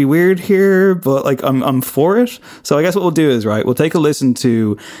really, really weird here, but like, I'm for it. So I guess what we'll do is, right, we'll take a listen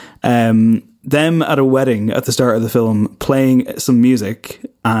to them at a wedding at the start of the film playing some music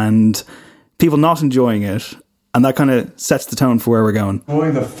and people not enjoying it, and that kind of sets the tone for where we're going. Boy,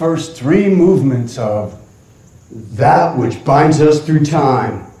 the first three movements of that which binds us through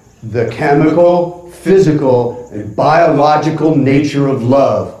time, the chemical, physical, and biological nature of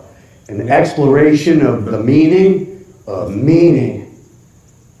love, an exploration of the meaning of meaning,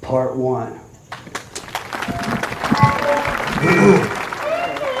 part one.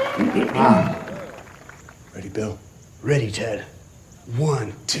 Ready, Bill? Ready, Ted.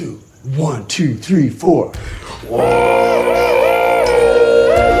 1, 2, 1, 2, 3, 4.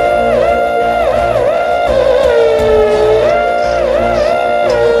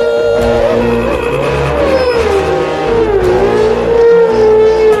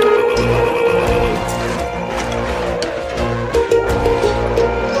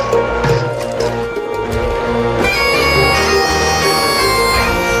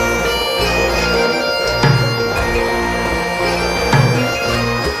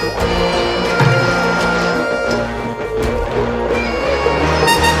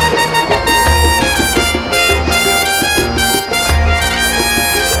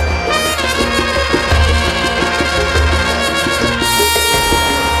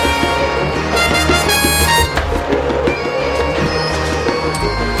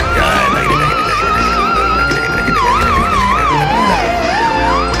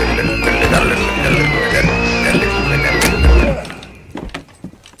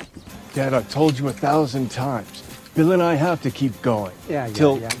 Dad, I've told you 1,000 times. Bill and I have to keep going. Yeah.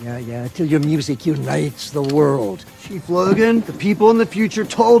 Till your music unites the world. Chief Logan, the people in the future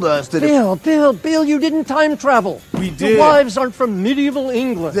told us that Bill, you didn't time travel. We did. Your wives aren't from medieval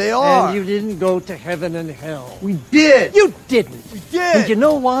England. They are. And you didn't go to heaven and hell. We did. You didn't. We did. And you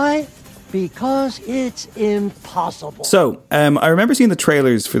know why? Because it's impossible. So, I remember seeing the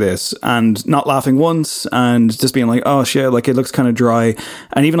trailers for this and not laughing once and just being like, oh shit, like it looks kind of dry.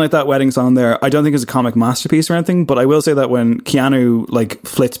 And even like that wedding song there, I don't think it's a comic masterpiece or anything, but I will say that when Keanu like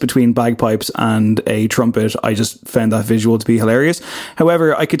flits between bagpipes and a trumpet, I just found that visual to be hilarious.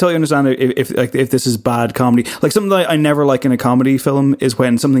 However, I could totally understand if this is bad comedy. Like, something that I never like in a comedy film is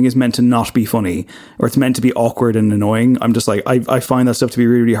when something is meant to not be funny or it's meant to be awkward and annoying. I'm just like, I find that stuff to be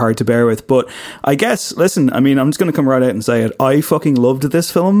really, really hard to bear with. But I guess, listen, I mean, I'm just going to come right out and say it. I fucking loved this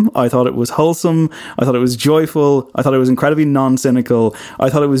film. I thought it was wholesome. I thought it was joyful. I thought it was incredibly non-cynical.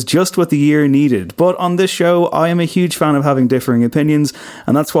 I thought it was just what the year needed. But on this show, I am a huge fan of having differing opinions.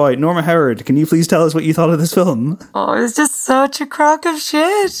 And that's why, Norma Howard, can you please tell us what you thought of this film? Oh, it was just such a crock of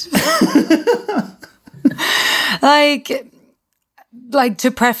shit. like to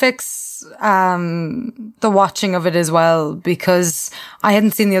prefix the watching of it as well, because I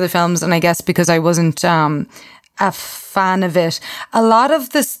hadn't seen the other films, and I guess because I wasn't a fan of it. A lot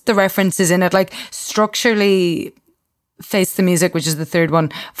of the references in it, like structurally, Face the Music, which is the third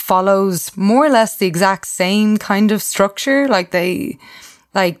one, follows more or less the exact same kind of structure. Like they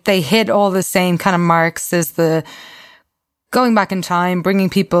hit all the same kind of marks. There's the going back in time, bringing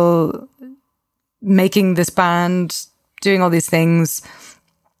people, making this band, doing all these things.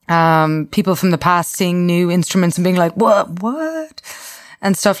 People from the past seeing new instruments and being like, what?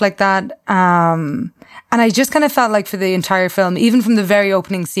 And stuff like that. And I just kind of felt like for the entire film, even from the very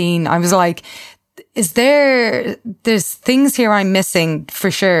opening scene, I was like, there's things here I'm missing for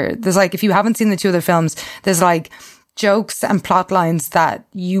sure. There's like, if you haven't seen the two other films, there's like jokes and plot lines that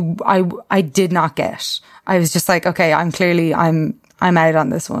I did not get. I was just like, okay, I'm out on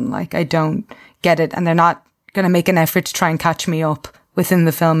this one. Like, I don't get it. And they're not going to make an effort to try and catch me up within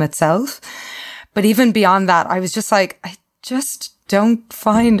the film itself. But even beyond that, I was just like, I just don't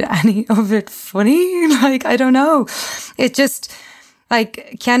find any of it funny. Like, I don't know. It just,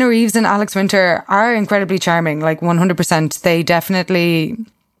 like, Keanu Reeves and Alex Winter are incredibly charming, like 100%. They definitely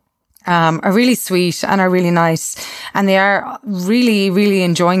are really sweet and are really nice, and they are really, really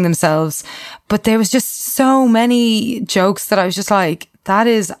enjoying themselves. But there was just so many jokes that I was just like, that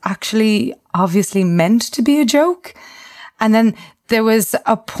is actually obviously meant to be a joke. And then there was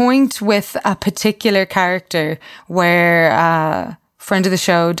a point with a particular character where friend of the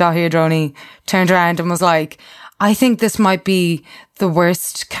show, Dahi Adroni, turned around and was like, I think this might be the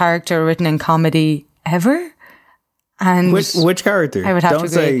worst character written in comedy ever. And which character? I would have to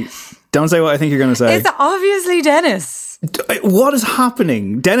agree. Don't say what I think you're going to say. It's obviously Dennis. What is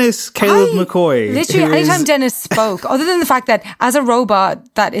happening? Dennis Caleb McCoy. Literally, anytime Dennis spoke, other than the fact that as a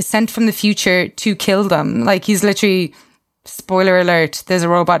robot that is sent from the future to kill them, like he's literally, spoiler alert, there's a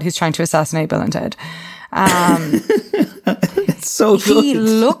robot who's trying to assassinate Bill and Ted. It's so good. He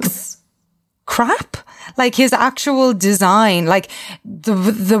looks crap. Like his actual design, like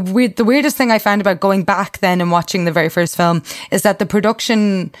the weirdest thing I found about going back then and watching the very first film is that the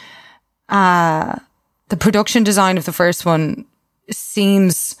production design of the first one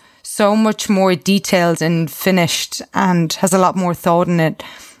seems so much more detailed and finished and has a lot more thought in it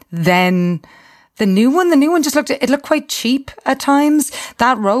than the new one. The new one just looked quite cheap at times.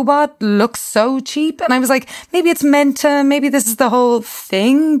 That robot looks so cheap. And I was like, maybe it's meant to, maybe this is the whole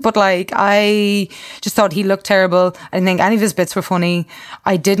thing. But like, I just thought he looked terrible. I didn't think any of his bits were funny.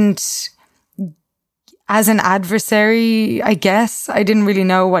 I didn't, as an adversary, I guess, I didn't really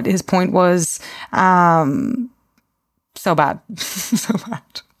know what his point was. So bad. So bad.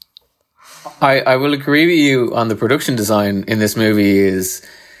 I will agree with you on the production design in this movie is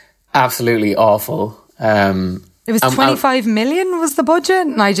absolutely awful. It was 25 million was the budget,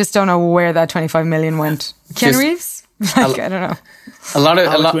 and I just don't know where that 25 million went. Keanu Reeves? Like, I don't know.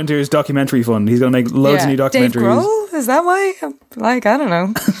 Alex Winter's documentary fund. He's going to make loads of new documentaries. Dave Grohl? Is that why? Like, I don't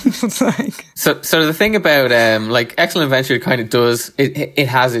know. It's like... So the thing about like Excellent Adventure kind of does it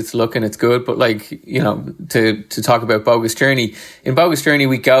has its look and it's good, but like, you know, to talk about Bogus Journey, in Bogus Journey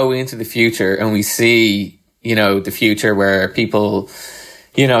we go into the future and we see, you know, the future where people,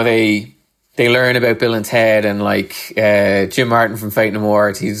 you know, they learn about Bill and Ted, and like Jim Martin from Fate No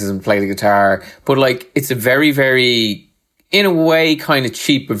More teaches them to play the guitar. But like, it's a very, very, in a way, kind of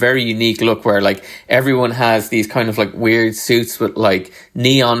cheap but very unique look where like everyone has these kind of like weird suits with like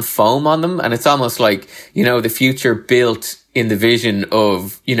neon foam on them, and it's almost like, you know, the future built in the vision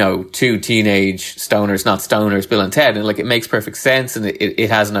of, you know, two teenage stoners, not stoners, Bill and Ted, and like it makes perfect sense and it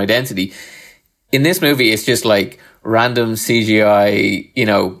has an identity. In this movie, it's just like random CGI, you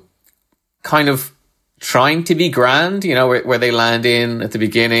know, kind of trying to be grand, you know, where they land in at the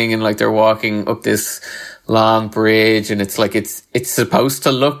beginning and like they're walking up this long bridge, and it's like it's supposed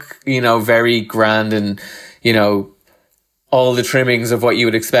to look, you know, very grand and, you know, all the trimmings of what you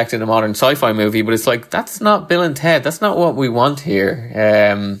would expect in a modern sci-fi movie, but it's like, that's not Bill and Ted. That's not what we want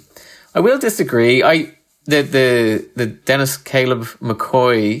here. I will disagree. The Dennis Caleb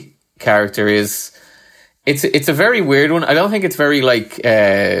McCoy character it's a very weird one. I don't think it's very like,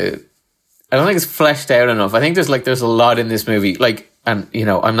 I don't think it's fleshed out enough. I think there's a lot in this movie. Like, and, you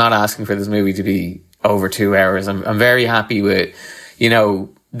know, I'm not asking for this movie to be over 2 hours. I'm very happy with, you know,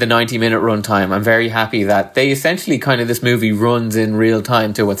 the 90-minute runtime. I'm very happy that they essentially kind of, this movie runs in real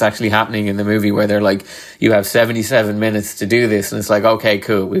time to what's actually happening in the movie, where they're like, you have 77 minutes to do this. And it's like, okay,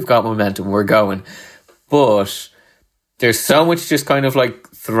 cool. We've got momentum. We're going. But there's so much just kind of like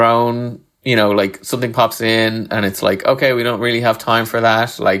thrown, you know, like something pops in and it's like, okay, we don't really have time for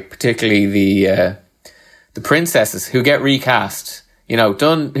that. Like particularly the princesses who get recast, you know,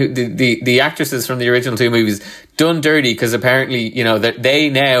 the actresses from the original two movies done dirty, because apparently, you know, that they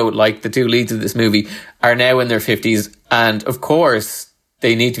now, like the two leads of this movie, are now in their 50s, and of course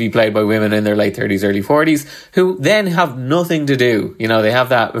they need to be played by women in their late 30s, early 40s, who then have nothing to do. You know, they have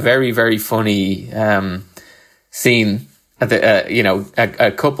that very, very funny scene at the, you know,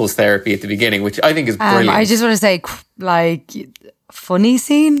 a couples therapy at the beginning, which I think is brilliant. I just want to say, like, funny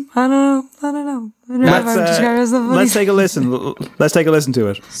scene? I don't know. Let's take a listen. Let's take a listen to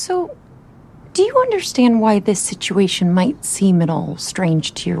it. So, do you understand why this situation might seem at all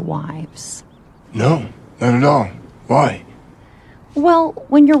strange to your wives? No, not at all. Why? Well,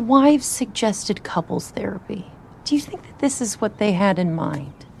 when your wives suggested couples therapy, do you think that this is what they had in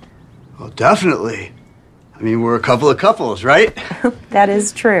mind? Well, definitely. I mean, we're a couple of couples, right? That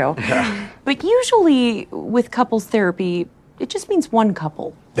is true. Yeah. But usually with couples therapy, it just means one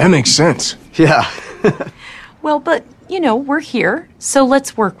couple. That makes sense. Yeah. Well, but, you know, we're here, so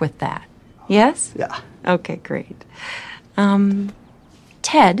let's work with that. Yes? Yeah. Okay, great.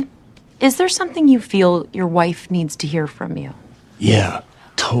 Ted, is there something you feel your wife needs to hear from you? Yeah,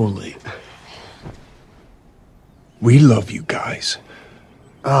 totally. We love you guys.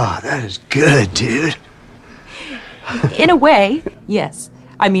 Oh, that is good, dude. In a way, yes.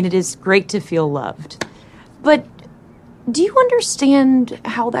 I mean, it is great to feel loved. But Do you understand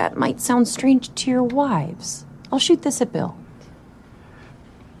how that might sound strange to your wives? I'll shoot this at Bill.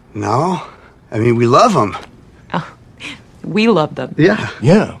 No. I mean, we love them. Oh, we love them. Yeah.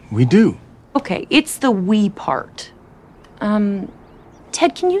 Yeah, we do. Okay, it's the we part.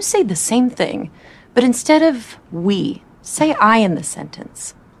 Ted, can you say the same thing, but instead of we, say I in the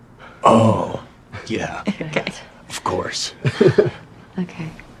sentence? Oh, yeah. Okay. Of course. Okay.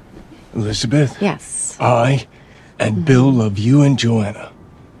 Elizabeth? Yes. I and Bill love you and Joanna.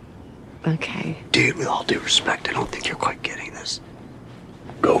 Okay. Dude, with all due respect, I don't think you're quite getting this.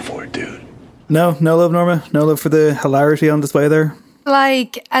 Go for it, dude. No love, Norma? No love for the hilarity on display there?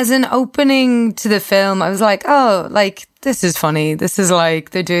 Like, as an opening to the film, I was like, oh, like, this is funny. This is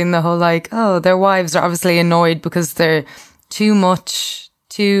like, they're doing the whole like, oh, their wives are obviously annoyed because they're too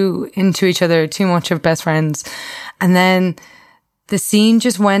into each other, too much of best friends. And then the scene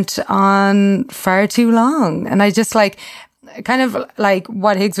just went on far too long. And I just like, kind of like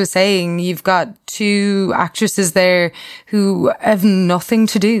what Higgs was saying, you've got two actresses there who have nothing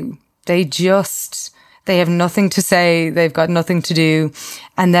to do. They have nothing to say. They've got nothing to do.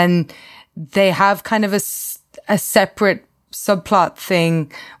 And then they have kind of a separate subplot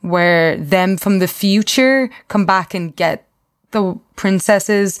thing where them from the future come back and get the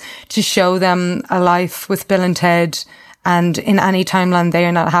princesses to show them a life with Bill and Ted. And in any timeline, they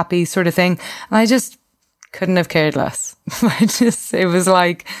are not happy sort of thing. And I just couldn't have cared less. It was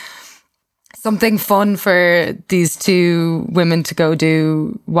like something fun for these two women to go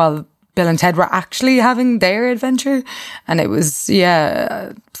do while Bill and Ted were actually having their adventure. And it was,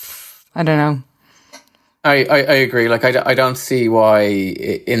 I don't know. I agree. Like, I don't see why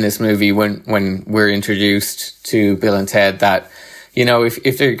in this movie, when we're introduced to Bill and Ted, that, you know,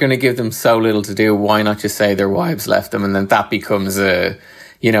 if they're going to give them so little to do, why not just say their wives left them? And then that becomes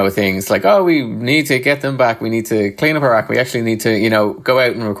things like, oh, we need to get them back. We need to clean up our act. We actually need to, go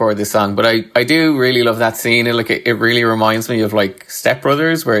out and record this song. But I do really love that scene. It really reminds me of like Step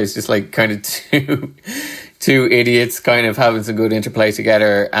Brothers, where it's just like kind of two idiots kind of having some good interplay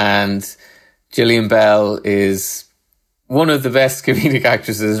together. And Gillian Bell is one of the best comedic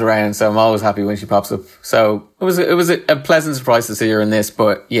actresses around. So I'm always happy when she pops up. So it was a pleasant surprise to see her in this.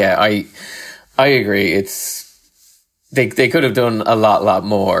 But yeah, I agree. They could have done a lot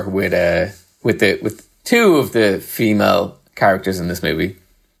more with two of the female characters in this movie.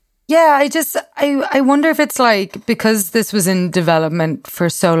 Yeah, I wonder if it's like, because this was in development for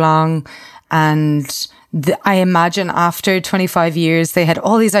so long, and I imagine after 25 years, they had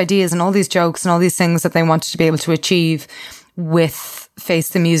all these ideas and all these jokes and all these things that they wanted to be able to achieve with Face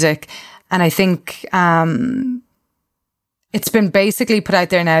the Music. And I think, it's been basically put out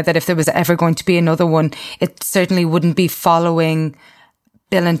there now that if there was ever going to be another one, it certainly wouldn't be following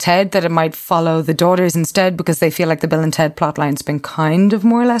Bill and Ted, that it might follow the daughters instead, because they feel like the Bill and Ted plotline's been kind of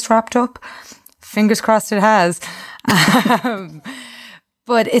more or less wrapped up. Fingers crossed it has.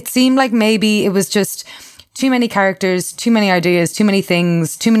 But it seemed like maybe it was just too many characters, too many ideas, too many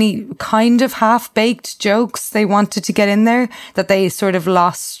things, too many kind of half-baked jokes they wanted to get in there that they sort of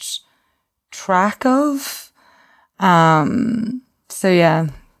lost track of. So yeah,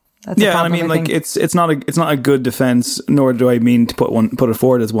 that's a problem, I mean, like it's not a good defense, nor do I mean to put it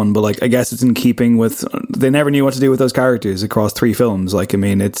forward as one, but like, I guess it's in keeping with, they never knew what to do with those characters across 3 films. Like, I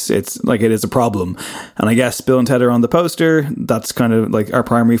mean, it's like, it is a problem. And I guess Bill and Ted are on the poster. That's kind of like our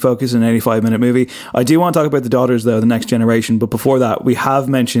primary focus in an 85-minute movie. I do want to talk about the daughters though, the next generation. But before that, we have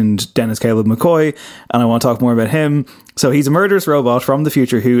mentioned Dennis Caleb McCoy, and I want to talk more about him. So he's a murderous robot from the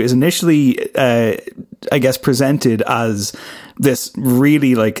future who is initially, I guess, presented as this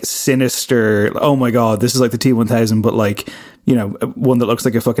really like sinister, oh my god, this is like the T-1000, but like, one that looks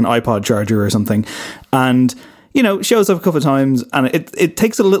like a fucking iPod charger or something. And, shows up a couple of times, and it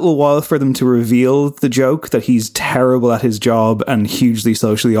takes a little while for them to reveal the joke that he's terrible at his job and hugely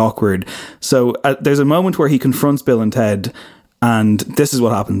socially awkward. So there's a moment where he confronts Bill and Ted, and this is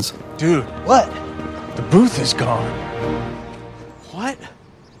what happens. Dude, What? the booth is gone. What?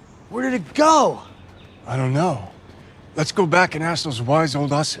 Where did it go? I don't know. Let's go back and ask those wise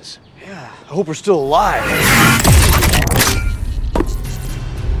old usses. Yeah, I hope we're still alive.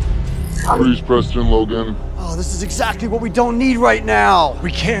 Freeze, Preston, Logan. Oh, this is exactly what we don't need right now.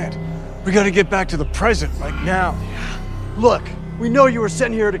 We can't. We gotta get back to the present, like now. Look, we know you were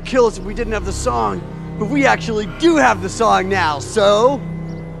sent here to kill us if we didn't have the song, but we actually do have the song now, so...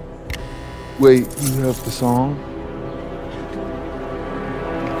 Wait, you have the song?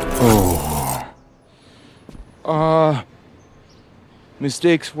 Oh.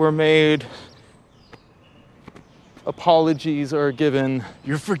 Mistakes were made. apologies are given.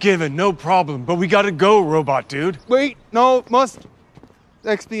 You're forgiven, no problem. But we gotta go, robot dude. Wait, no, must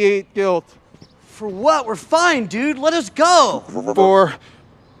expiate guilt. For what? We're fine, dude. Let us go. For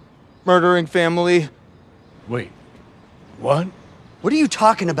murdering family. Wait, what? What are you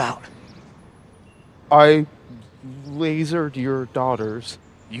talking about? I lasered your daughters.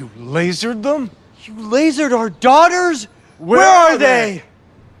 You lasered them? You lasered our daughters? Where are they?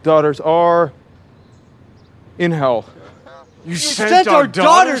 Daughters are in hell. You sent our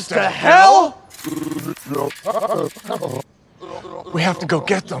daughters to hell? We have to go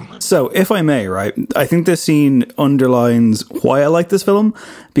get them. So, if I may, right, I think this scene underlines why I like this film,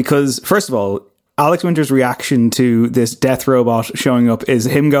 because, first of all, Alex Winter's reaction to this death robot showing up is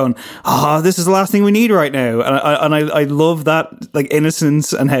him going, this is the last thing we need right now. And I love that, like,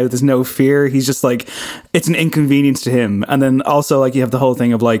 innocence and how there's no fear. He's just like, it's an inconvenience to him. And then also, like, you have the whole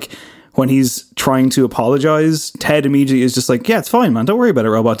thing of, like, when he's trying to apologize, Ted immediately is just like, yeah, it's fine, man. Don't worry about it,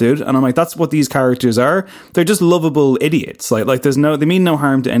 robot dude. And I'm like, that's what these characters are. They're just lovable idiots. Like they mean no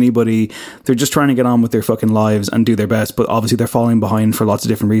harm to anybody. They're just trying to get on with their fucking lives and do their best. But obviously they're falling behind for lots of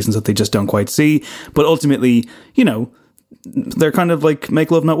different reasons that they just don't quite see. But ultimately, you know, they're kind of like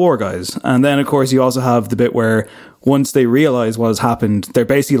make love, not war guys. And then, of course, you also have the bit where once they realize what has happened, they're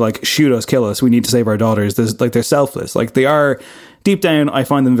basically like, shoot us, kill us. We need to save our daughters. They're selfless. Like they are. Deep down, I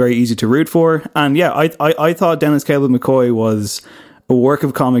find them very easy to root for. And yeah, I thought Dennis Caleb McCoy was a work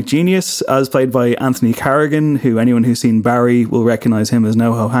of comic genius, as played by Anthony Carrigan, who anyone who's seen Barry will recognise him as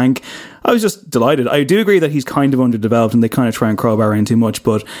NoHo Hank. I was just delighted. I do agree that he's kind of underdeveloped and they kind of try and crowbar in too much,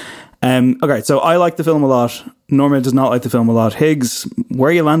 but okay, so I like the film a lot. Norma does not like the film a lot. Higgs,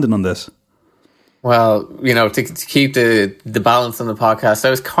 where are you landing on this? Well, you know, to keep the balance on the podcast, I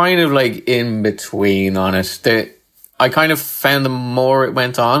was kind of like in between on it. I kind of found the more it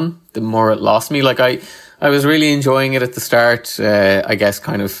went on, the more it lost me. Like I was really enjoying it at the start. I guess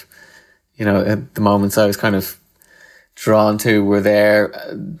kind of, you know, at the moments I was kind of drawn to were there.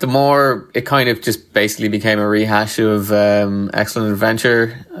 The more it kind of just basically became a rehash of Excellent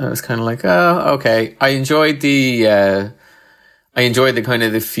Adventure. I was kind of like, oh, okay. I enjoyed the kind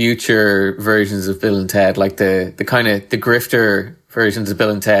of the future versions of Bill and Ted, like the kind of the grifter versions of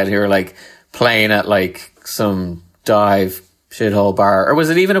Bill and Ted who are like playing at like some dive shithole bar, or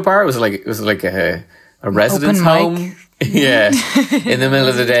was it even a bar? It was like a residence home, yeah, in the middle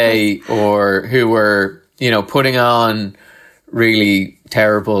of the day, or who were, you know, putting on really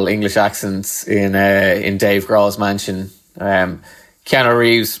terrible English accents in Dave Grohl's mansion. Keanu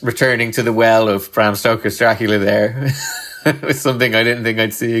Reeves returning to the well of Bram Stoker's Dracula there was something I didn't think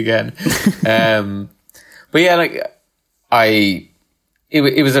I'd see again. But yeah, like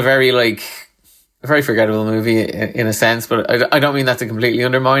it was a very forgettable movie in a sense, but I don't mean that to completely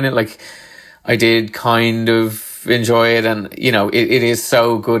undermine it. Like, I did kind of enjoy it, and, you know, it is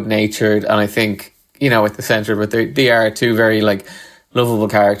so good natured, and I think, you know, at the centre of it, they are two very, like, lovable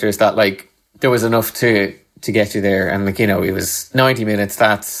characters that, like, there was enough to get you there, and, like, you know, it was 90 minutes,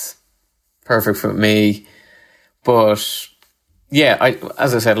 that's perfect for me. But yeah,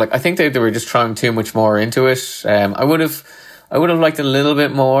 as I said, like, I think they were just trying too much more into it. I would have liked a little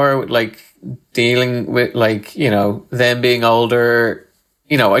bit more, like, dealing with, like, you know, them being older.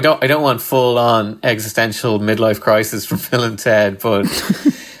 You know, I don't want full on existential midlife crisis from Bill and Ted, but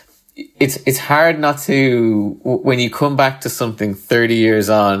it's hard not to, when you come back to something 30 years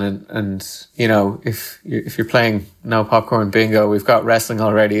on, and you know, if you're playing No Popcorn Bingo, we've got wrestling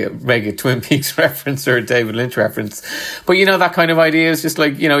already, make a Twin Peaks reference or a David Lynch reference. But, you know, that kind of idea is just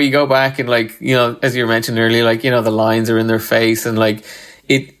like, you know, you go back and, like, you know, as you mentioned earlier, like, you know, the lines are in their face, and, like,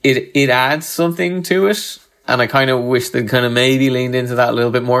 it adds something to it. And I kind of wish they kind of maybe leaned into that a little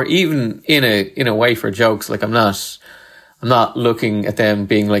bit more, even in a way for jokes. Like, I'm not looking at them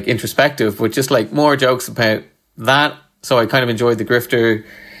being, like, introspective, but just, like, more jokes about that. So I kind of enjoyed the grifter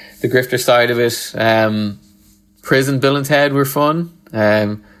side of it. Prison Bill and Ted were fun.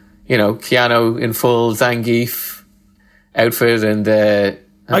 You know, Keanu in full Zangief outfit, and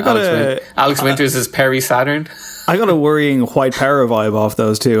Alex Winters as Perry Saturn. I got a worrying white power vibe off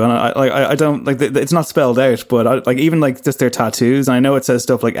those two, and I don't like, it's not spelled out, but like, even like just their tattoos, and I know it says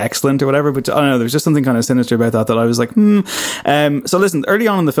stuff like excellent or whatever, but I don't know, there's just something kind of sinister about that I was like, So listen, early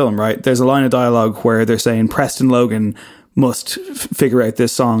on in the film, right, there's a line of dialogue where they're saying Preston Logan must figure out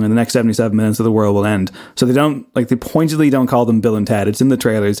this song in the next 77 minutes or the world will end. So they pointedly don't call them Bill and Ted. It's in the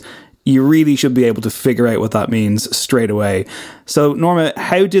trailers. You really should be able to figure out what that means straight away. So, Norma,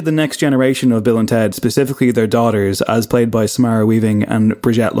 how did the next generation of Bill and Ted, specifically their daughters, as played by Samara Weaving and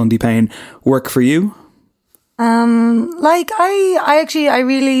Bridgette Lundy Payne, work for you?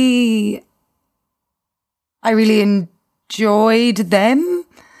 I really enjoyed them.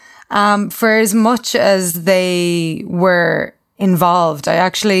 For as much as they were involved, I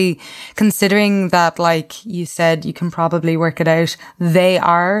actually, considering that, like you said, you can probably work it out, they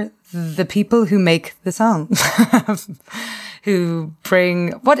are the people who make the song. Who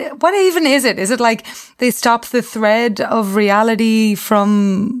bring, what even is it? Is it like they stop the thread of reality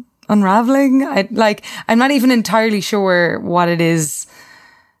from unraveling? I'm not even entirely sure what it is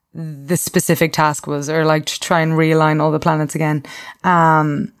the specific task was, or like to try and realign all the planets again.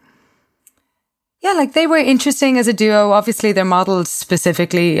 Yeah, like they were interesting as a duo. Obviously they're modeled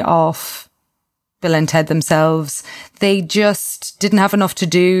specifically off Bill and Ted themselves. They just didn't have enough to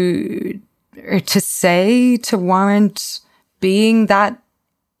do or to say to warrant being that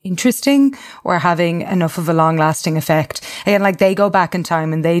interesting or having enough of a long lasting effect. And like they go back in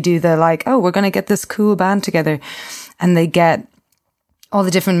time and they do the like, oh, we're going to get this cool band together, and they get all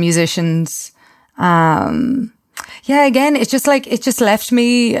the different musicians. Yeah, again, it's just like, it just left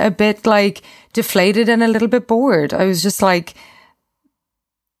me a bit like deflated and a little bit bored. I was just like,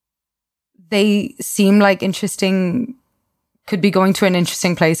 they seem like interesting, could be going to an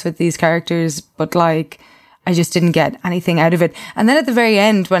interesting place with these characters, but like, I just didn't get anything out of it. And then at the very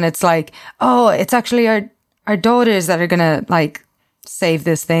end, when it's like, oh, it's actually our daughters that are going to like save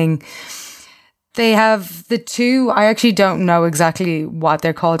this thing. They have the two, I actually don't know exactly what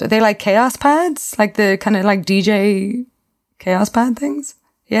they're called. Are they like chaos pads? Like the kind of like DJ chaos pad things?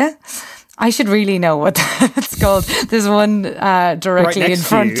 Yeah. I should really know what that's called. There's one directly in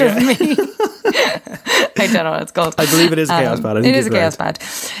front of me. I don't know what it's called. I believe it is chaos pad. It is a chaos pad.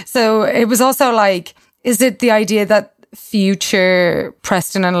 So it was also like, is it the idea that future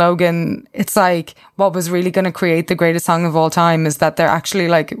Preston and Logan, it's like what was really going to create the greatest song of all time is that they're actually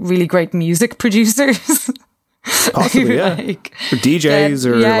like really great music producers? Possibly, yeah. Like, or DJs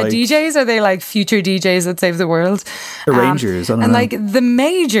or like... DJs, are they like future DJs that save the world? Arrangers, I don't know. And like the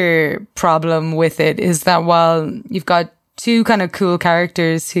major problem with it is that while you've got two kind of cool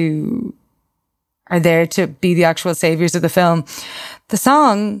characters who are there to be the actual saviors of the film, the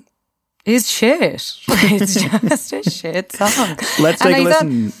song is shit. It's just a shit song. Let's take a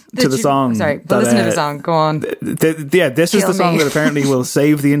listen to the song. Sorry, we'll listen to the song. Go on. This is the song that apparently will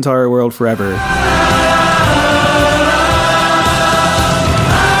save the entire world forever.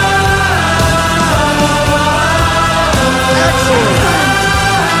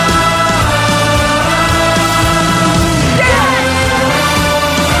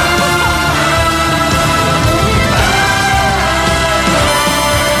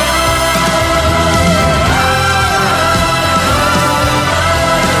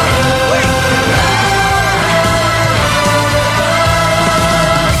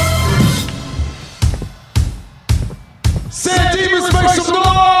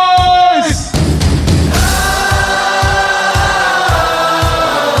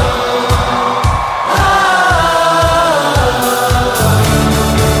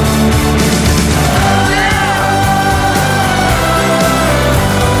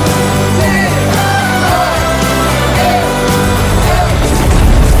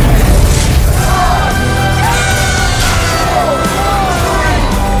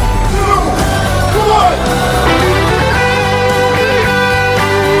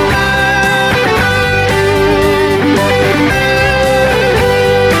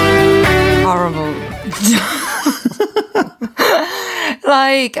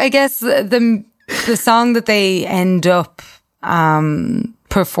 Like, I guess the song that they end up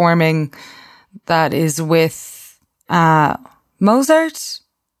performing, that is with Mozart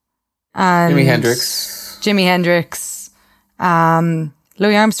and Jimi Hendrix,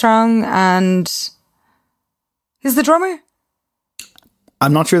 Louis Armstrong, and who's the drummer?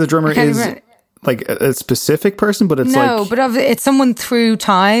 I'm not sure the drummer is like a specific person, but it's it's someone through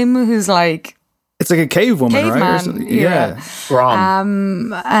time who's like. It's like a cave woman, right? Or something. Yeah.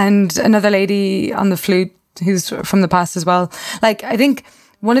 And another lady on the flute who's from the past as well. Like, I think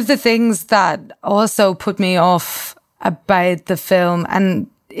one of the things that also put me off about the film and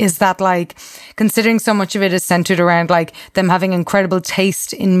is that, like, considering so much of it is centered around like them having incredible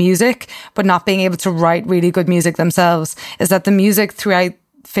taste in music, but not being able to write really good music themselves, is that the music throughout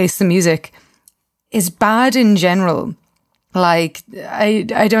Face the Music is bad in general. Like, I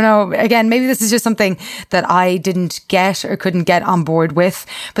don't know. Again, maybe this is just something that I didn't get or couldn't get on board with.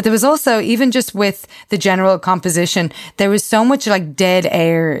 But there was also, even just with the general composition, there was so much like dead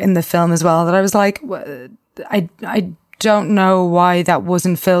air in the film as well that I was like, I don't know why that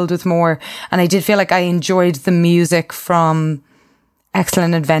wasn't filled with more. And I did feel like I enjoyed the music from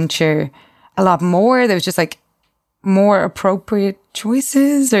Excellent Adventure a lot more. There was just like more appropriate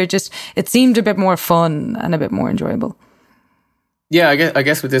choices, or just it seemed a bit more fun and a bit more enjoyable? Yeah, I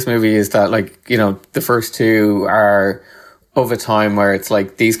guess with this movie is that, like, you know, the first two are of a time where it's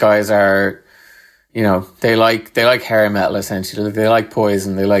like these guys are, you know, they like hair metal essentially. They like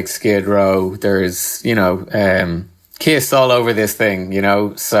Poison, they like Skid Row. There's, you know, Kiss all over this thing, you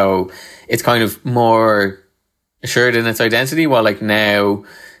know. So it's kind of more assured in its identity. While like now,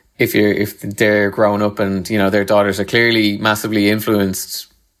 if they're growing up and, you know, their daughters are clearly massively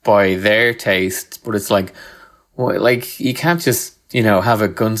influenced by their taste, but it's like, well, like you can't just, you know, have a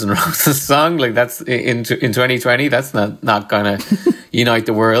Guns N' Roses song like that's in 2020. That's not gonna unite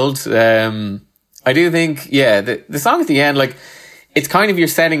the world. I do think, yeah, the song at the end, like, it's kind of, you're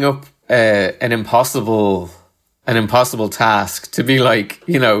setting up an impossible task to be like,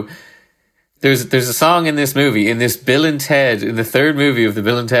 you know, there's a song in this movie, in this Bill and Ted, in the third movie of the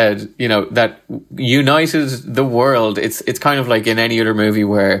Bill and Ted, you know, that united the world. It's kind of like in any other movie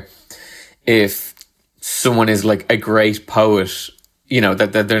where if someone is like a great poet, you know,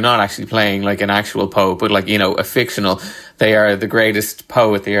 that they're not actually playing like an actual poet, but like, you know, a fictional, they are the greatest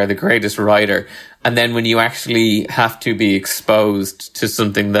poet, they are the greatest writer. And then when you actually have to be exposed to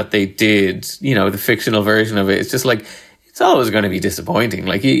something that they did, you know, the fictional version of it, it's just like, it's always going to be disappointing.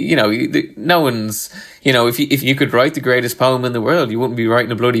 Like, you know, no one's, you know, if you could write the greatest poem in the world, you wouldn't be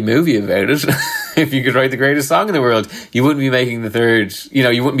writing a bloody movie about it. If you could write the greatest song in the world, you wouldn't be making the third, you know,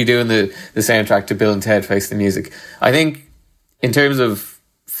 you wouldn't be doing the soundtrack to Bill and Ted Face the Music. I think in terms of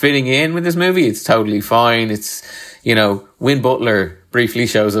fitting in with this movie, it's totally fine. It's, you know, Win Butler briefly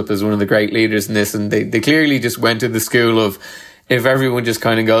shows up as one of the great leaders in this, and they clearly just went to the school of, if everyone just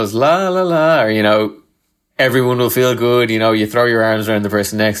kind of goes la la la, or, you know, everyone will feel good, you know, you throw your arms around the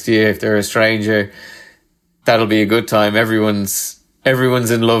person next to you. If they're a stranger, that'll be a good time. Everyone's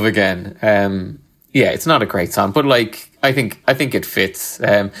in love again. Yeah, it's not a great song, but like, I think it fits.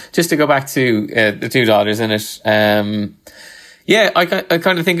 Just to go back to the two daughters in it. Yeah, I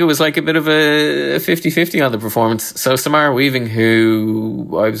kind of think it was like a bit of a 50-50 on the performance. So Samara Weaving,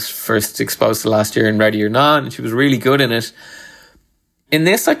 who I was first exposed to last year in Ready or Not, and she was really good in it. In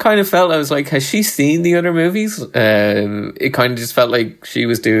this, I kind of felt, I was like, has she seen the other movies? It kind of just felt like she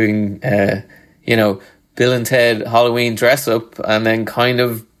was doing, you know, Bill and Ted Halloween dress up, and then kind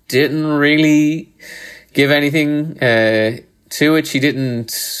of didn't really give anything to it. She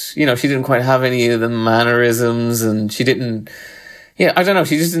didn't, you know, she didn't quite have any of the mannerisms, and she didn't, yeah, I don't know,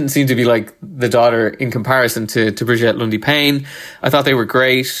 she just didn't seem to be like the daughter in comparison to Bridget Lundy Payne. I thought they were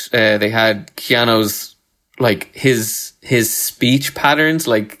great. They had Keanu's, like, his speech patterns,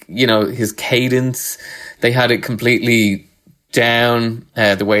 like, you know, his cadence, they had it completely down.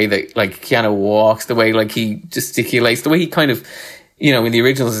 The way that, like, Keanu walks, the way, like, he gesticulates, the way he kind of, you know, in the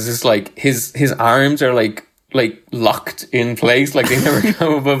originals, it's just like his arms are like locked in place, like they never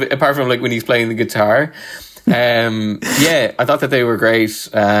go above it, apart from like when he's playing the guitar. Yeah, I thought that they were great.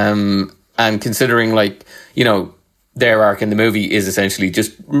 And considering, like, you know, their arc in the movie is essentially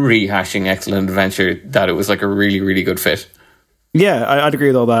just rehashing Excellent Adventure, that it was like a really, really good fit. Yeah, I'd agree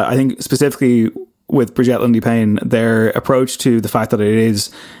with all that. I think specifically with Bridget Lundy Payne, their approach to the fact that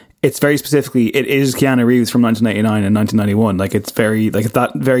it's very specifically, it is Keanu Reeves from 1989 and 1991. Like, it's very, like,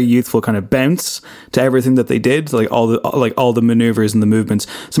 that very youthful kind of bounce to everything that they did, like all the maneuvers and the movements.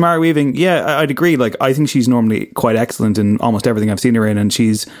 Samara Weaving, yeah, I'd agree. Like, I think she's normally quite excellent in almost everything I've seen her in, and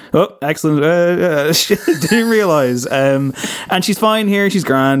she's excellent. Didn't realize. And she's fine here. She's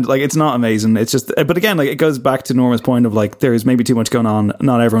grand. Like, it's not amazing. It's just, but again, like, it goes back to Norma's point of, like, there's maybe too much going on.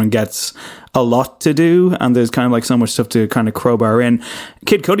 Not everyone gets a lot to do, and there's kind of like so much stuff to kind of crowbar in.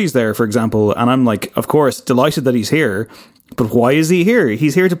 Kid Cudi's there, for example, and I'm like, of course, delighted that he's here, but why is he here?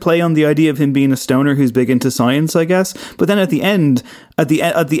 He's here to play on the idea of him being a stoner who's big into science, I guess. But then at the end, at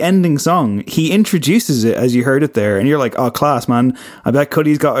the ending song, he introduces it as you heard it there, and you're like, oh, class, man. I bet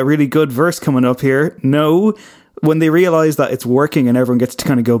Cudi's got a really good verse coming up here. No. When they realize that it's working and everyone gets to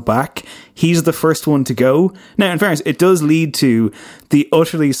kind of go back, he's the first one to go. Now, in fairness, it does lead to the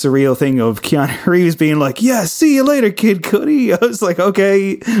utterly surreal thing of Keanu Reeves being like, yeah, see you later, Kid Cudi. I was like,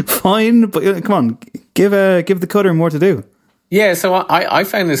 okay, fine, but come on, give the Cutter more to do. Yeah, so I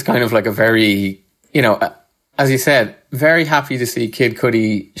found this kind of like a very, you know, as you said, very happy to see Kid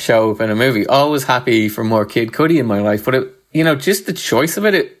Cudi show up in a movie. Always happy for more Kid Cudi in my life, but it, you know, just the choice of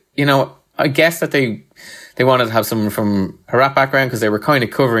it, you know, I guess that they wanted to have someone from a rap background because they were kind of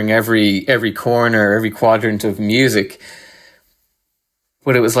covering every corner, every quadrant of music.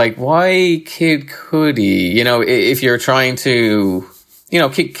 But it was like, why Kid Cudi? You know, if you're trying to, you know,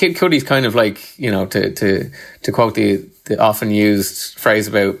 Kid Cudi's kind of like, you know, to quote the the often used phrase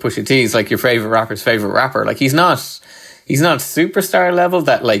about Pusha T is like your favorite rapper's favorite rapper. Like he's not superstar level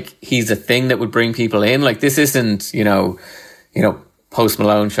that like he's a thing that would bring people in. Like this isn't, you know, Post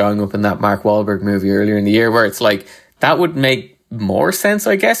Malone showing up in that Mark Wahlberg movie earlier in the year where it's like that would make more sense,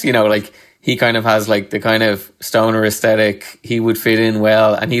 I guess. You know, like he kind of has like the kind of stoner aesthetic. He would fit in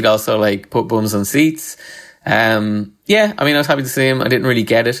well, and he'd also like put bums on seats. Yeah, I mean, I was happy to see him. I didn't really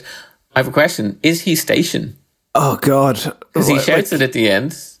get it. I have a question. Is he Station? Oh, God. Because he shouts it at the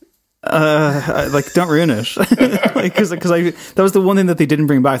end. Don't ruin it. Because that was the one thing that they didn't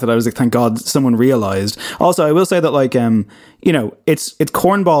bring back that I was like, thank God someone realised. Also, I will say that like, you know, it's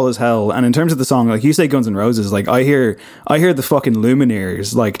cornball as hell. And in terms of the song, like you say Guns N' Roses, like I hear the fucking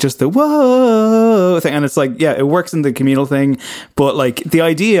Lumineers, like just the whoa thing. And it's like, yeah, it works in the communal thing. But like the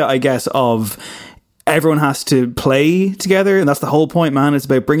idea, I guess, of everyone has to play together, and that's the whole point, man. It's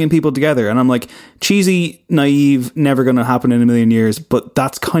about bringing people together. And I'm like, cheesy, naive, never going to happen in a million years, but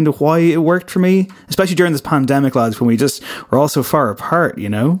that's kind of why it worked for me, especially during this pandemic, lads, when we're all so far apart, you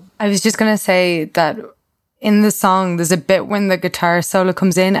know? I was just going to say that in the song, there's a bit when the guitar solo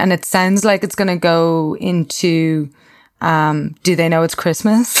comes in and it sounds like it's going to go into Do They Know It's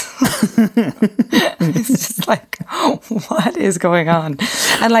Christmas? It's just like, what is going on?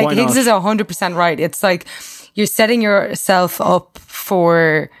 And like Higgs is 100% right. It's like you're setting yourself up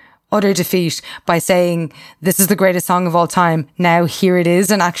for utter defeat by saying this is the greatest song of all time. Now here it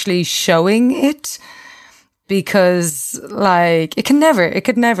is, and actually showing it, because like it could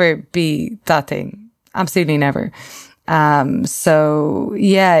never be that thing. Absolutely never. So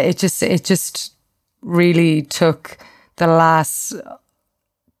yeah, it just really took the last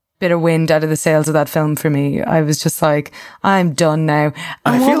bit of wind out of the sails of that film for me. I was just like, I'm done now.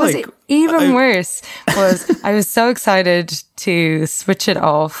 And what was even worse was I was so excited to switch it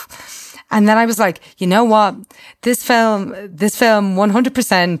off. And then I was like, you know what? This film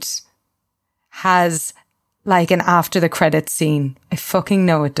 100% has like an after the credits scene. I fucking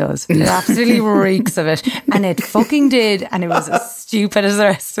know it does. It absolutely reeks of it. And it fucking did. And it was as stupid as the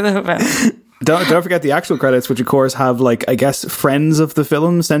rest of the film. Don't forget the actual credits, which of course have like, I guess, friends of the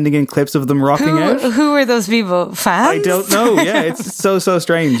film sending in clips of them rocking out. Who are those people? Fans? I don't know. Yeah, it's so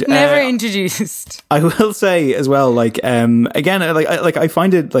strange. Never introduced. I will say as well, like, again, I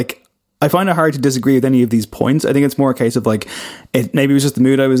find it hard to disagree with any of these points. I think it's more a case of like, maybe it was just the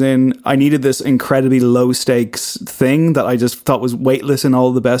mood I was in. I needed this incredibly low stakes thing that I just thought was weightless in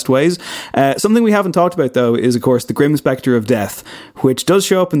all the best ways. Something we haven't talked about though is of course the grim spectre of death, which does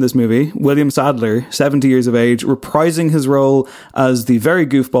show up in this movie. William Sadler, 70 years of age, reprising his role as the very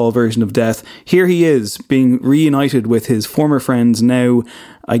goofball version of Death. Here he is being reunited with his former friends, now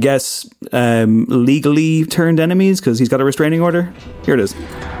I guess legally turned enemies because he's got a restraining order. Here it is.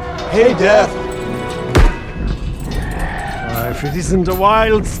 Hey, Death. If it isn't the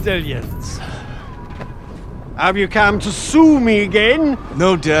Wild Stallions. Have you come to sue me again?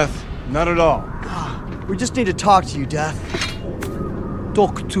 No, Death. Not at all. We just need to talk to you, Death.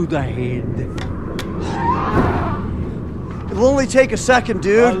 Talk to the head. It'll only take a second,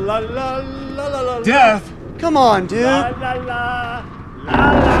 dude. La, la, la, la, la, Death! Come on, dude. La, la, la, la,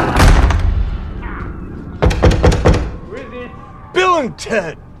 la. Bill and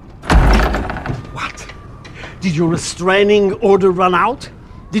Ted! What? Did your restraining order run out?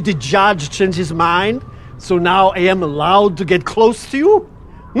 Did the judge change his mind? So now I am allowed to get close to you?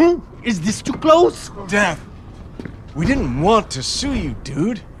 Is this too close? Death, we didn't want to sue you,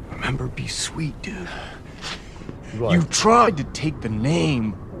 dude. Remember, be sweet, dude. What? You tried to take the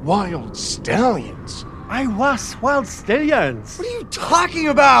name Wild Stallions. I was Wild Stallions. What are you talking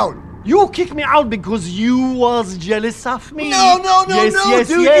about? You kicked me out because you was jealous of me. No, yes,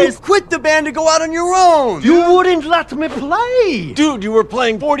 dude. Yes. You quit the band to go out on your own. You wouldn't let me play. Dude, you were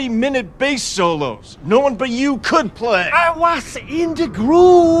playing 40-minute bass solos. No one but you could play. I was in the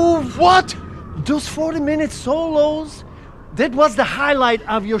groove. What? Those 40-minute solos, that was the highlight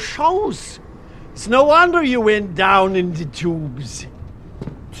of your shows. It's no wonder you went down in the tubes.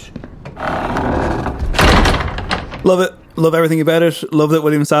 Love it. Love everything about it. Love that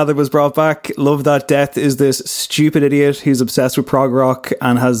William Sadler was brought back. Love that Death is this stupid idiot who's obsessed with prog rock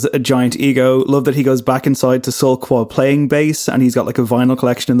and has a giant ego. Love that he goes back inside to sulk while playing bass and he's got like a vinyl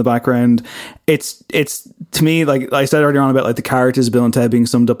collection in the background. It's to me, like I said earlier on about like the characters of Bill and Ted being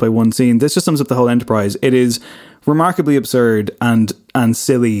summed up by one scene. This just sums up the whole enterprise. It is remarkably absurd and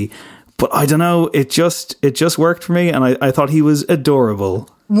silly, but I don't know. It just worked for me, and I thought he was adorable.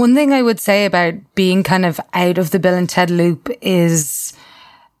 One thing I would say about being kind of out of the Bill and Ted loop is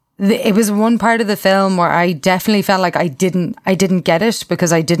it was one part of the film where I definitely felt like I didn't get it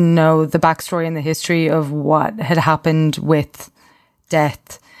because I didn't know the backstory and the history of what had happened with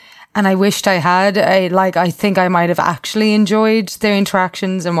Death. And I wished I had. I think I might have actually enjoyed their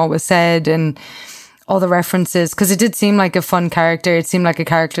interactions and what was said and all the references, because it did seem like a fun character. It seemed like a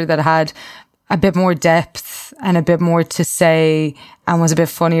character that had a bit more depth and a bit more to say and was a bit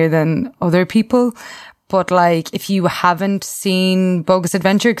funnier than other people. But like, if you haven't seen Bogus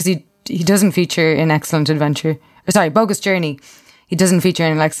Adventure, because he doesn't feature in Excellent Adventure, Bogus Journey, he doesn't feature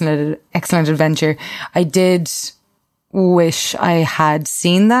in Excellent Adventure. I did wish I had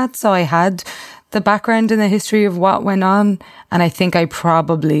seen that, so I had the background and the history of what went on, and I think I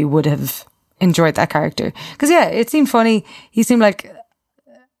probably would have enjoyed that character. Because yeah, it seemed funny. He seemed like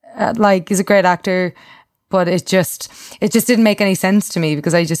he's a great actor, but it just didn't make any sense to me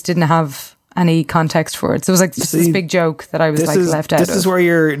because I just didn't have any context for it. So it was like just this big joke that I was left out of. This is where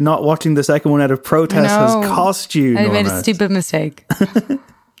you're not watching the second one out of protest has cost you, I Norma. made a stupid mistake.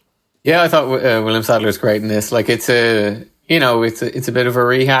 Yeah, I thought William Sadler's great in this. Like, it's a bit of a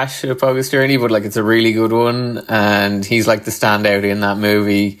rehash of Bogus Journey, but like, it's a really good one. And he's like the standout in that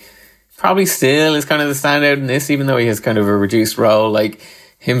movie. Probably still is kind of the standout in this, even though he has kind of a reduced role. Like,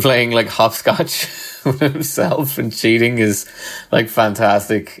 him playing like hopscotch with himself and cheating is like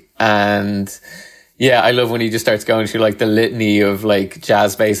fantastic. And yeah, I love when he just starts going through like the litany of like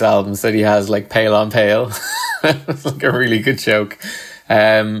jazz bass albums that he has, like Pale on Pale. It's like a really good joke.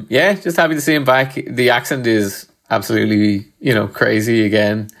 Yeah, just happy to see him back. The accent is absolutely, crazy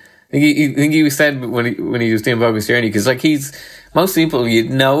again. I think he said when he was doing Bogus Journey, because like most people, you'd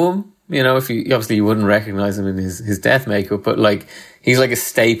know him, if you wouldn't recognize him in his death makeup, but like, he's like a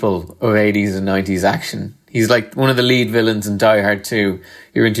staple of 80s and 90s action. He's like one of the lead villains in Die Hard 2.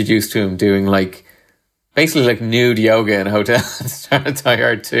 You're introduced to him doing like, basically like nude yoga in a hotel at the start of Die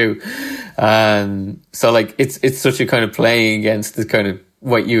Hard 2. So like, it's such a kind of playing against the kind of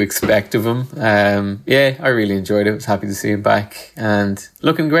what you expect of him. Yeah, I really enjoyed it. I was happy to see him back and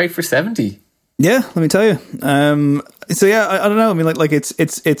looking great for 70. Yeah, let me tell you. So yeah, I don't know. I mean, like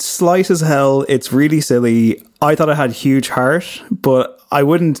it's slight as hell. It's really silly. I thought it had huge heart, but I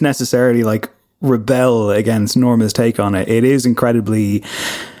wouldn't necessarily like rebel against Norma's take on it. It is incredibly.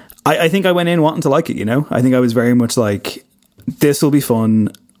 I think I went in wanting to like it. I think I was very much like, this will be fun.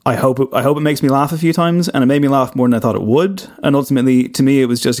 I hope it makes me laugh a few times, and it made me laugh more than I thought it would. And ultimately, to me, it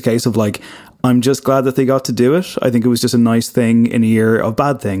was just a case of like, I'm just glad that they got to do it. I think it was just a nice thing in a year of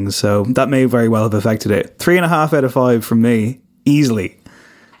bad things. So that may very well have affected it. 3.5 out of 5 from me, easily.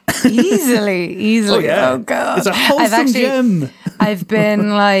 Easily. Oh, yeah. Oh God, it's a wholesome gem. I've been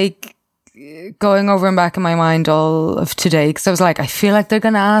like going over and back in my mind all of today, because I was like, I feel like they're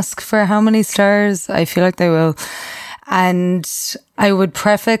going to ask for how many stars. I feel like they will. And I would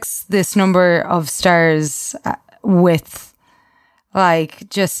prefix this number of stars with like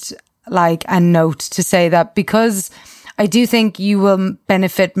just like a note to say that, because I do think you will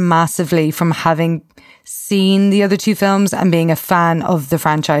benefit massively from having seen the other two films and being a fan of the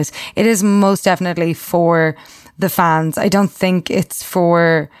franchise. It is most definitely for the fans. I don't think it's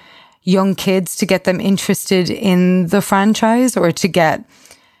for young kids to get them interested in the franchise or to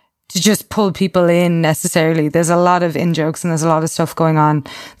just pull people in necessarily. There's a lot of in-jokes and there's a lot of stuff going on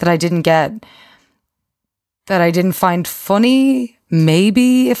that I didn't get, that I didn't find funny.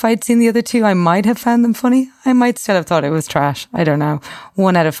 Maybe if I'd seen the other two, I might have found them funny. I might still have thought it was trash. I don't know.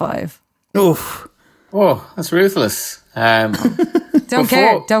 1 out of 5. Oof. Oh, that's ruthless. Don't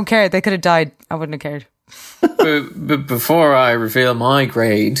care. They could have died. I wouldn't have cared. But before I reveal my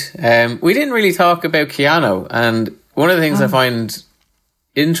grade, we didn't really talk about Keanu. And one of the things I find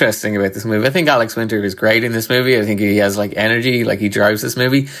interesting about this movie, I think Alex Winter is great in this movie. I think he has like energy, like he drives this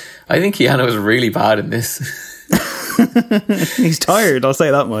movie. I think Keanu is really bad in this. He's tired, I'll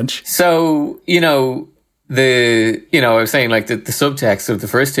say that much. So, I was saying like the subtext of the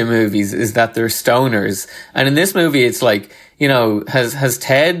first two movies is that they're stoners. And in this movie, it's like, has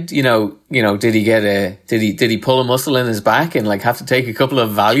Ted, did he pull a muscle in his back and like have to take a couple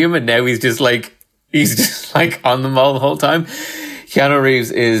of Valium, and now he's just like on the mall the whole time? Keanu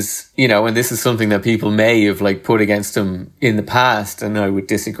Reeves is, and this is something that people may have like put against him in the past, and I would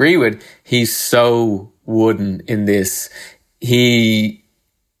disagree with. He's so wooden in this. He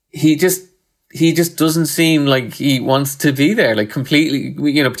just doesn't seem like he wants to be there, like completely,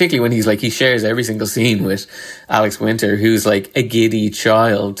 particularly when he's like, he shares every single scene with Alex Winter, who's like a giddy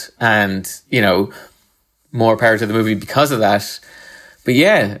child, and, more power to the movie because of that. But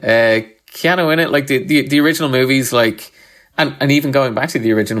yeah, Keanu in it, like the original movies, like, and even going back to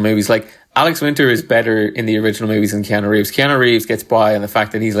the original movies, like Alex Winter is better in the original movies than Keanu Reeves. Keanu Reeves gets by on the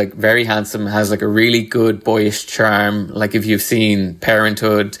fact that he's like very handsome, has like a really good boyish charm. Like if you've seen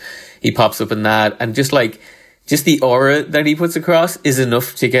Parenthood, he pops up in that, and just the aura that he puts across is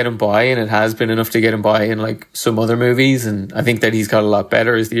enough to get him by, and it has been enough to get him by in like some other movies. And I think that he's got a lot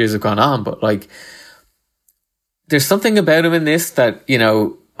better as the years have gone on. But like, there's something about him in this that, you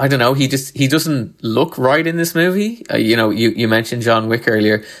know, I don't know. He doesn't look right in this movie. You know, you mentioned John Wick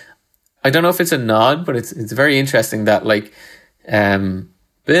earlier. I don't know if it's a nod, but it's very interesting that like,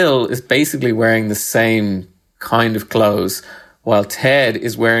 Bill is basically wearing the same kind of clothes while Ted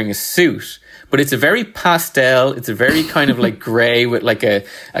is wearing a suit, but it's a very pastel. It's a very kind of like grey with like a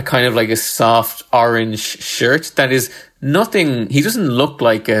kind of like a soft orange shirt that is nothing. He doesn't look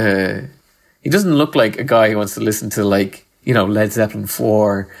like a guy who wants to listen to like, you know, Led Zeppelin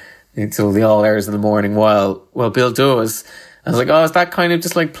 4 until the all hours in the morning while Bill does. I was like, oh, is that kind of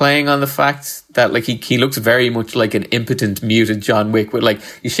just like playing on the fact that like he looks very much like an impotent, muted John Wick with like,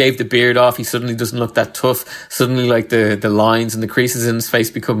 you shave the beard off, he suddenly doesn't look that tough. Suddenly like the lines and the creases in his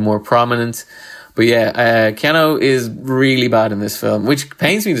face become more prominent. But yeah, Keanu is really bad in this film, which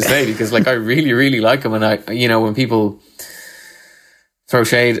pains me to say because like I really, really like him. And I, you know, when people throw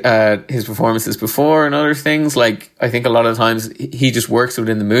shade at his performances before and other things, like I think a lot of times he just works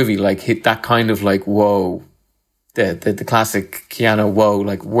within the movie, like hit that kind of like, whoa. The classic Keanu whoa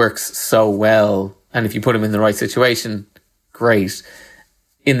like works so well, and if you put him in the right situation, great.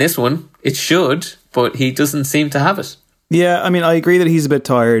 In this one, it should, but he doesn't seem to have it. Yeah, I mean, I agree that he's a bit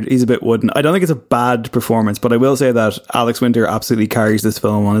tired, he's a bit wooden. I don't think it's a bad performance, but I will say that Alex Winter absolutely carries this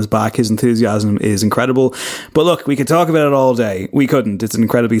film on his back. His enthusiasm is incredible. But look, we could talk about it all day. We couldn't. It's an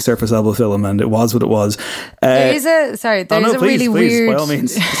incredibly surface level film, and it was what it was. There's a really weird, by all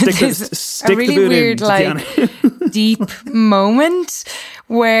means, stick a really the boot weird, in, like deep moment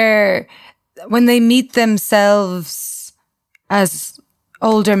where when they meet themselves as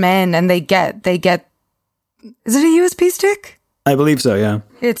older men and they get. Is it a USB stick? I believe so, yeah.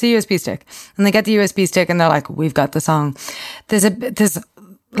 It's a USB stick. And they get the USB stick and they're like, we've got the song. There's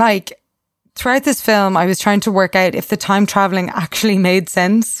like, throughout this film, I was trying to work out if the time traveling actually made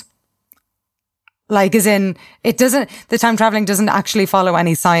sense. Like, as in, the time traveling doesn't actually follow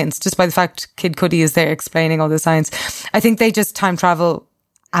any science, just by the fact Kid Cudi is there explaining all the science. I think they just time travel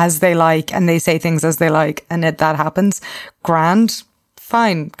as they like and they say things as they like, and that happens. Grand.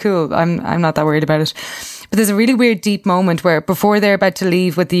 Fine, cool. I'm not that worried about it. But there's a really weird deep moment where before they're about to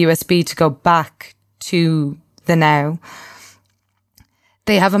leave with the USB to go back to the now,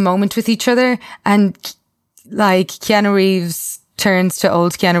 they have a moment with each other, and like Keanu Reeves turns to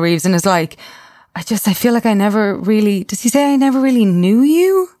old Keanu Reeves and is like, I feel like I never really, does he say I never really knew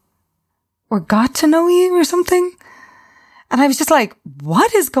you or got to know you or something? And I was just like,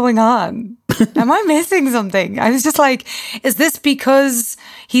 what is going on? Am I missing something? I was just like, is this because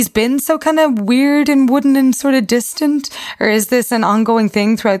he's been so kind of weird and wooden and sort of distant? Or is this an ongoing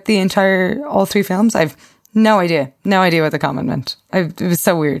thing throughout all three films? I've no idea. No idea what the comment meant. It was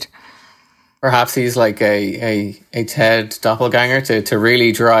so weird. Perhaps he's like a Ted doppelganger to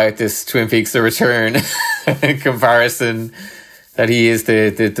really draw out this Twin Peaks The Return comparison, that he is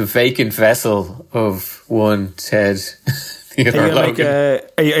the vacant vessel of one Ted. Are you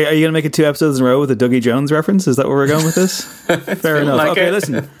going to make it 2 episodes in a row with a Dougie Jones reference? Is that where we're going with this? Fair enough. Like okay,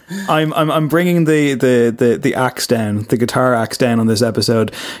 listen. I'm bringing the axe down, the guitar axe down on this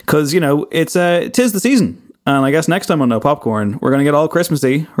episode, because you know it's 'tis the season, and I guess next time on No Popcorn we're going to get all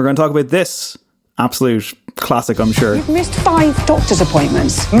Christmassy. We're going to talk about this absolute classic, I'm sure. You've missed 5 doctor's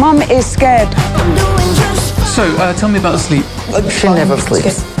appointments. Mum is scared. So, tell me about sleep. She never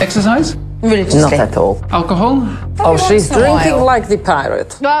sleeps. Exercise? Religiously. Not at all. Alcohol? Oh, she's drinking like the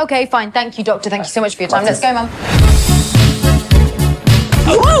pirate. Well, okay, fine. Thank you, Doctor. Thank you so much for your time. Let's go, Mum.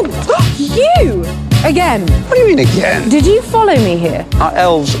 Oh, you! Again. What do you mean again? Did you follow me here? Are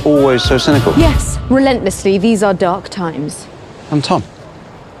elves always so cynical? Yes, relentlessly. These are dark times. I'm Tom.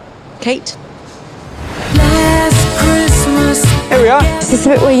 Kate? Here we are. Is this the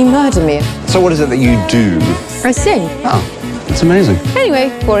bit where you murder me? So what is it that you do? I sing. Oh, it's amazing. Anyway,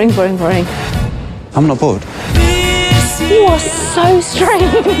 boring. I'm not bored. You are so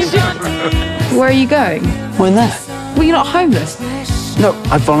strange. Where are you going? We're there. Well, you're not homeless. No,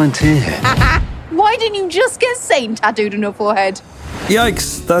 I volunteer here. Why didn't you just get Satan tattooed on your forehead?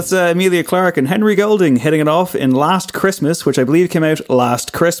 Yikes, that's Emilia Clarke and Henry Golding hitting it off in Last Christmas, which I believe came out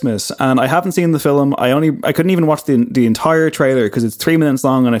last Christmas. And I haven't seen the film. I couldn't even watch the entire trailer because it's 3 minutes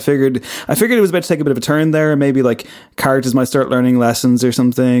long, and I figured it was about to take a bit of a turn there. Maybe like characters might start learning lessons or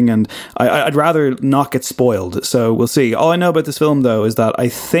something, and I'd rather not get spoiled. So we'll see. All I know about this film, though, is that I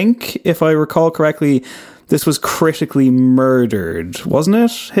think, if I recall correctly, this was critically murdered, wasn't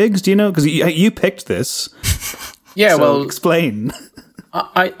it, Higgs? Do you know? Because you picked this. Yeah, so well, explain.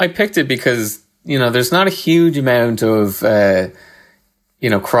 I picked it because, there's not a huge amount of,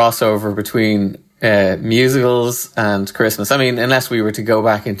 crossover between musicals and Christmas. I mean, unless we were to go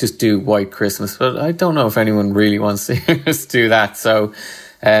back and just do White Christmas, but I don't know if anyone really wants to do that. So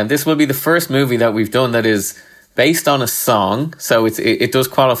this will be the first movie that we've done that is based on a song. So it does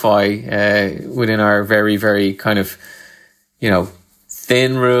qualify within our very, very kind of,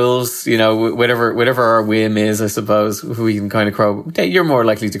 thin rules, whatever our whim is, I suppose. We can kind of you're more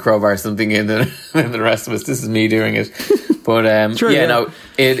likely to crowbar something in than the rest of us. This is me doing it. But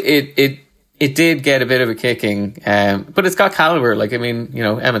it did get a bit of a kicking. But it's got caliber. Like, I mean,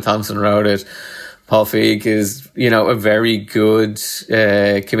 Emma Thompson wrote it. Paul Feig is, a very good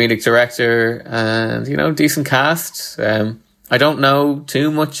comedic director and, decent cast. I don't know too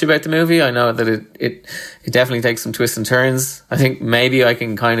much about the movie. I know that it definitely takes some twists and turns. I think maybe I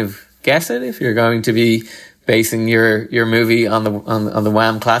can kind of guess it if you're going to be basing your movie on the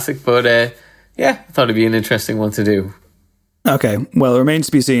Wham classic. But I thought it'd be an interesting one to do. Okay, well, it remains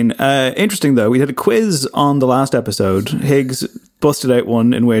to be seen. Interesting, though, we had a quiz on the last episode. Higgs busted out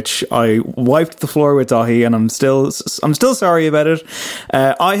one in which I wiped the floor with Dahi, and I'm still sorry about it.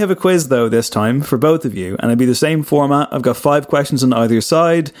 I have a quiz, though, this time for both of you, and it'll be the same format. I've got 5 questions on either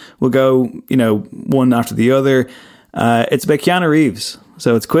side. We'll go, one after the other. It's about Keanu Reeves.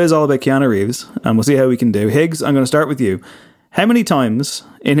 So it's quiz all about Keanu Reeves, and we'll see how we can do. Higgs, I'm going to start with you. How many times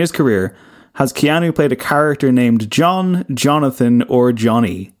in his career has Keanu played a character named John, Jonathan, or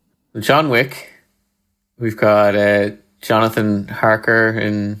Johnny? John Wick. We've got Jonathan Harker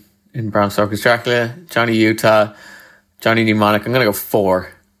in Bram Stoker's Dracula, Johnny Utah, Johnny Mnemonic. I'm going to go 4.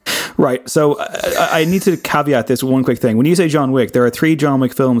 Right, so I need to caveat this one quick thing. When you say John Wick, there are 3 John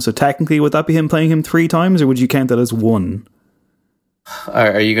Wick films, so technically would that be him playing him 3 times, or would you count that as 1?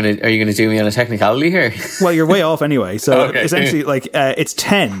 Are you gonna do me on a technicality here? Well, you're way off anyway. So okay. Essentially, it's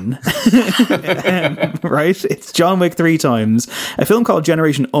 10, right? It's John Wick 3 times. A film called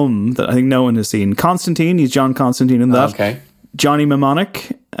Generation that I think no one has seen. Constantine, he's John Constantine in that. Okay. Johnny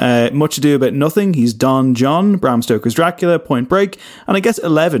Mnemonic, Much Ado About Nothing, he's Don John. Bram Stoker's Dracula, Point Break, and I guess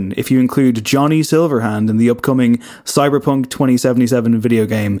 11 if you include Johnny Silverhand in the upcoming Cyberpunk 2077 video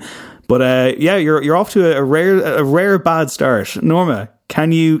game. But you're off to a rare bad start. Norma,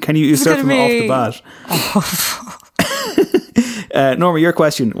 can you usurp him off the bat? Norma, your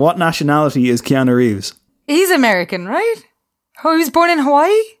question. What nationality is Keanu Reeves? He's American, right? Oh, he was born in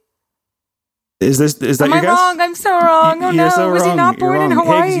Hawaii? Is that your guess? Am I wrong? I'm so wrong. Oh, no. Was he not born in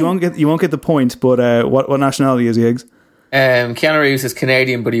Hawaii? Higgs, you won't get the point, but what nationality is he, Higgs? Keanu Reeves is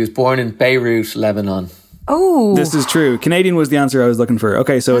Canadian, but he was born in Beirut, Lebanon. Oh. This is true. Canadian was the answer I was looking for.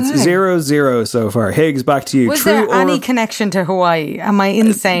 Okay, so it's 0-0 so far. Higgs, back to you. Was there any connection to Hawaii? Am I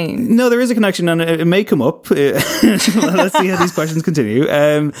insane? No, there is a connection, and it may come up. Let's see how these questions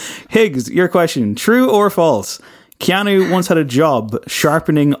continue. Higgs, your question. True or false? Keanu once had a job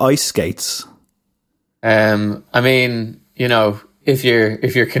sharpening ice skates. I mean, if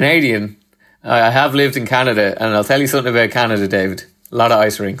you're Canadian, I have lived in Canada, and I'll tell you something about Canada, David. A lot of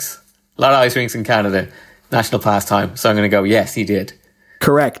ice rinks. A lot of ice rinks in Canada. National pastime. So I'm going to go, yes, he did.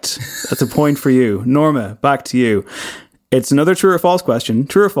 Correct. That's a point for you. Norma, back to you. It's another true or false question.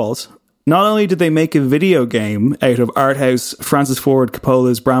 True or false? Not only did they make a video game out of art house Francis Ford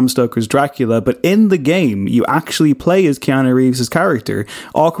Coppola's Bram Stoker's Dracula, but in the game, you actually play as Keanu Reeves' character,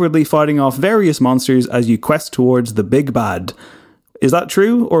 awkwardly fighting off various monsters as you quest towards the big bad. Is that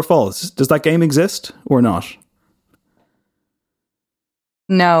true or false? Does that game exist or not?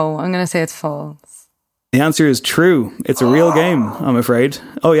 No, I'm going to say it's false. The answer is true. It's a real game, I'm afraid.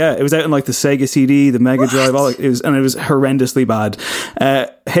 Oh yeah, it was out in the Sega CD, the Mega Drive, it was horrendously bad.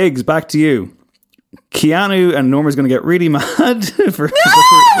 Higgs, back to you. Keanu, and Norma's going to get really mad for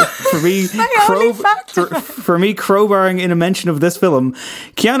me crowbarring in a mention of this film.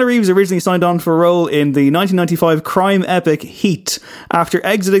 Keanu Reeves originally signed on for a role in the 1995 crime epic Heat. After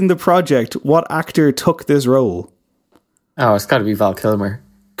exiting the project, what actor took this role? Oh, it's got to be Val Kilmer.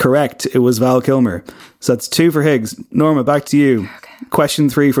 Correct. It was Val Kilmer. So that's 2 for Higgs. Norma, back to you. Okay. Question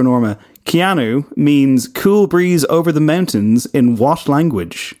 3 for Norma. Keanu means cool breeze over the mountains in what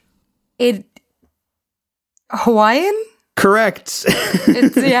language? Hawaiian? Correct.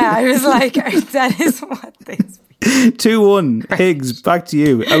 I was like, that is what they speak. 2-1. Higgs, back to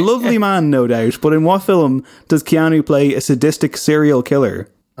you. A lovely man, no doubt, but in what film does Keanu play a sadistic serial killer?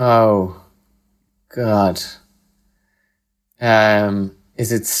 Oh, God.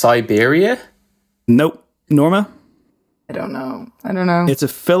 Is it Siberia? Nope. Norma? I don't know. It's a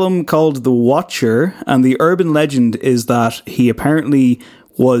film called The Watcher, and the urban legend is that he apparently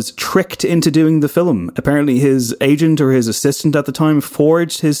was tricked into doing the film. Apparently his agent or his assistant at the time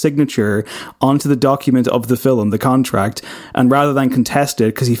forged his signature onto the document of the film, the contract, and rather than contest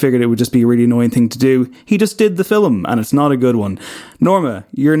it, because he figured it would just be a really annoying thing to do, he just did the film, and it's not a good one. Norma,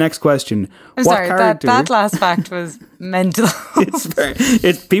 your next question. I'm sorry, that last fact was mental.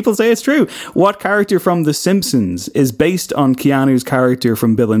 It's people say it's true. What character from The Simpsons is based on Keanu's character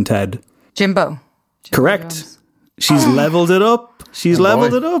from Bill and Ted? Jimbo. Correct. Jones. She's leveled it up.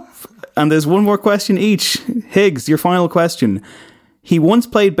 Leveled it up. And there's one more question each. Higgs, your final question. He once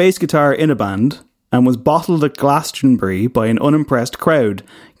played bass guitar in a band and was bottled at Glastonbury by an unimpressed crowd.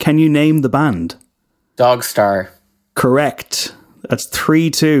 Can you name the band? Dogstar. Correct. That's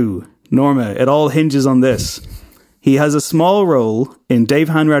 3-2. Norma, it all hinges on this. He has a small role in Dave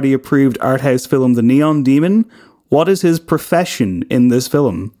Hanratty approved art house film The Neon Demon. What is his profession in this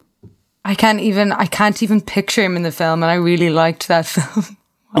film? I can't even picture him in the film, and I really liked that film.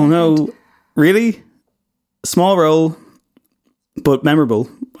 Oh no, really? Small role, but memorable,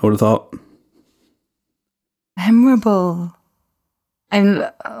 I would have thought. Memorable.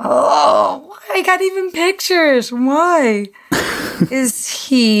 I can't even picture it. Why? Is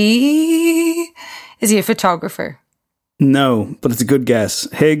he a photographer? No, but it's a good guess.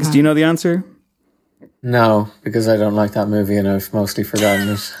 Higgs, do you know the answer? No, because I don't like that movie and I've mostly forgotten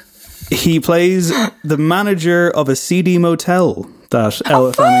it. He plays the manager of a seedy motel that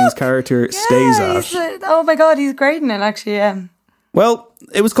Ella Fleming's character stays at. Oh my God, he's great in it, actually, yeah. Well,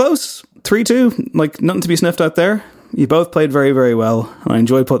 it was close. 3-2. Like, nothing to be sniffed at there. You both played very, very well. I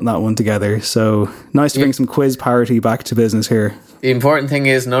enjoyed putting that one together. So, nice to bring some quiz parity back to business here. The important thing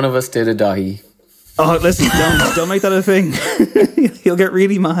is none of us did a dahi. Oh, listen, don't make that a thing. He'll get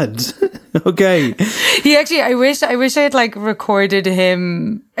really mad. Okay. He actually, I wish I had like recorded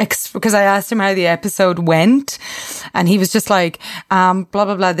him because I asked him how the episode went, and he was just like, blah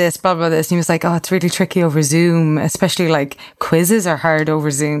blah blah this, blah blah this. And he was like, oh, it's really tricky over Zoom, especially like quizzes are hard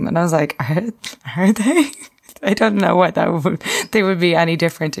over Zoom. And I was like, are they? I don't know what they would be any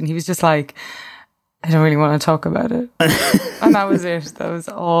different. And he was just like, I don't really want to talk about it. And that was it. That was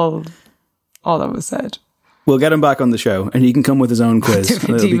all that was said. We'll get him back on the show, and he can come with his own quiz.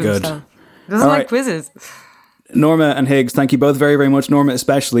 It'll be good. Doesn't like quizzes. Norma and Higgs, thank you both very, very much. Norma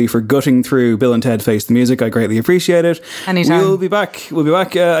especially for gutting through Bill and Ted Face the Music. I greatly appreciate it. Anytime. We'll be back,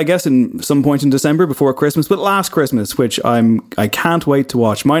 I guess, in some point in December before Christmas, but last Christmas, which I can't wait to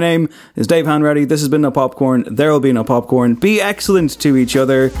watch. My name is Dave Hanratty. This has been No Popcorn. There will be no popcorn. Be excellent to each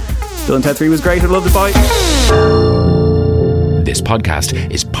other. Bill and Ted 3 was great. I loved it. Bye. This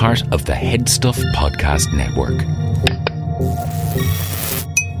podcast is part of the Head Stuff Podcast Network.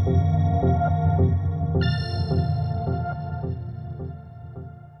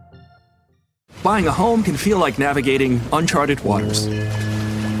 Buying a home can feel like navigating uncharted waters.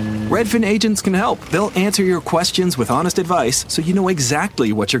 Redfin agents can help. They'll answer your questions with honest advice so you know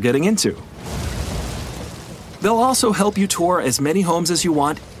exactly what you're getting into. They'll also help you tour as many homes as you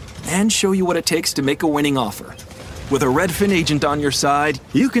want and show you what it takes to make a winning offer. With a Redfin agent on your side,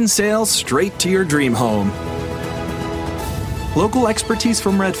 you can sail straight to your dream home. Local expertise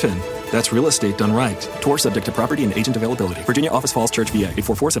from Redfin. That's real estate done right. Tour subject to property and agent availability. Virginia Office Falls Church, VA.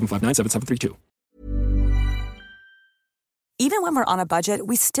 844-759-7732. Even when we're on a budget,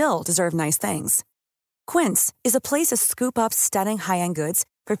 we still deserve nice things. Quince is a place to scoop up stunning high-end goods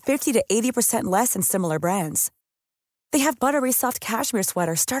for 50 to 80% less than similar brands. They have buttery soft cashmere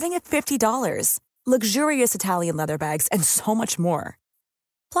sweaters starting at $50, luxurious Italian leather bags, and so much more.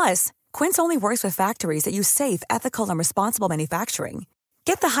 Plus, Quince only works with factories that use safe, ethical, and responsible manufacturing.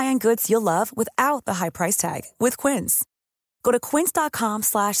 Get the high-end goods you'll love without the high price tag with Quince. Go to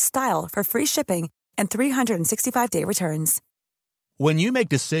quince.com/style for free shipping and 365-day returns. When you make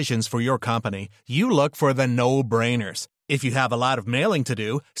decisions for your company, you look for the no-brainers. If you have a lot of mailing to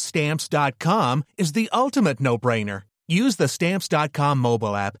do, Stamps.com is the ultimate no-brainer. Use the Stamps.com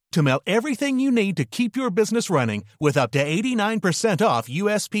mobile app to mail everything you need to keep your business running with up to 89% off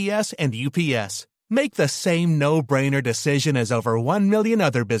USPS and UPS. Make the same no-brainer decision as over 1 million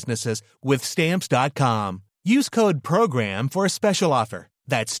other businesses with Stamps.com. Use code PROGRAM for a special offer.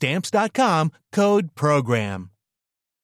 That's Stamps.com, code PROGRAM.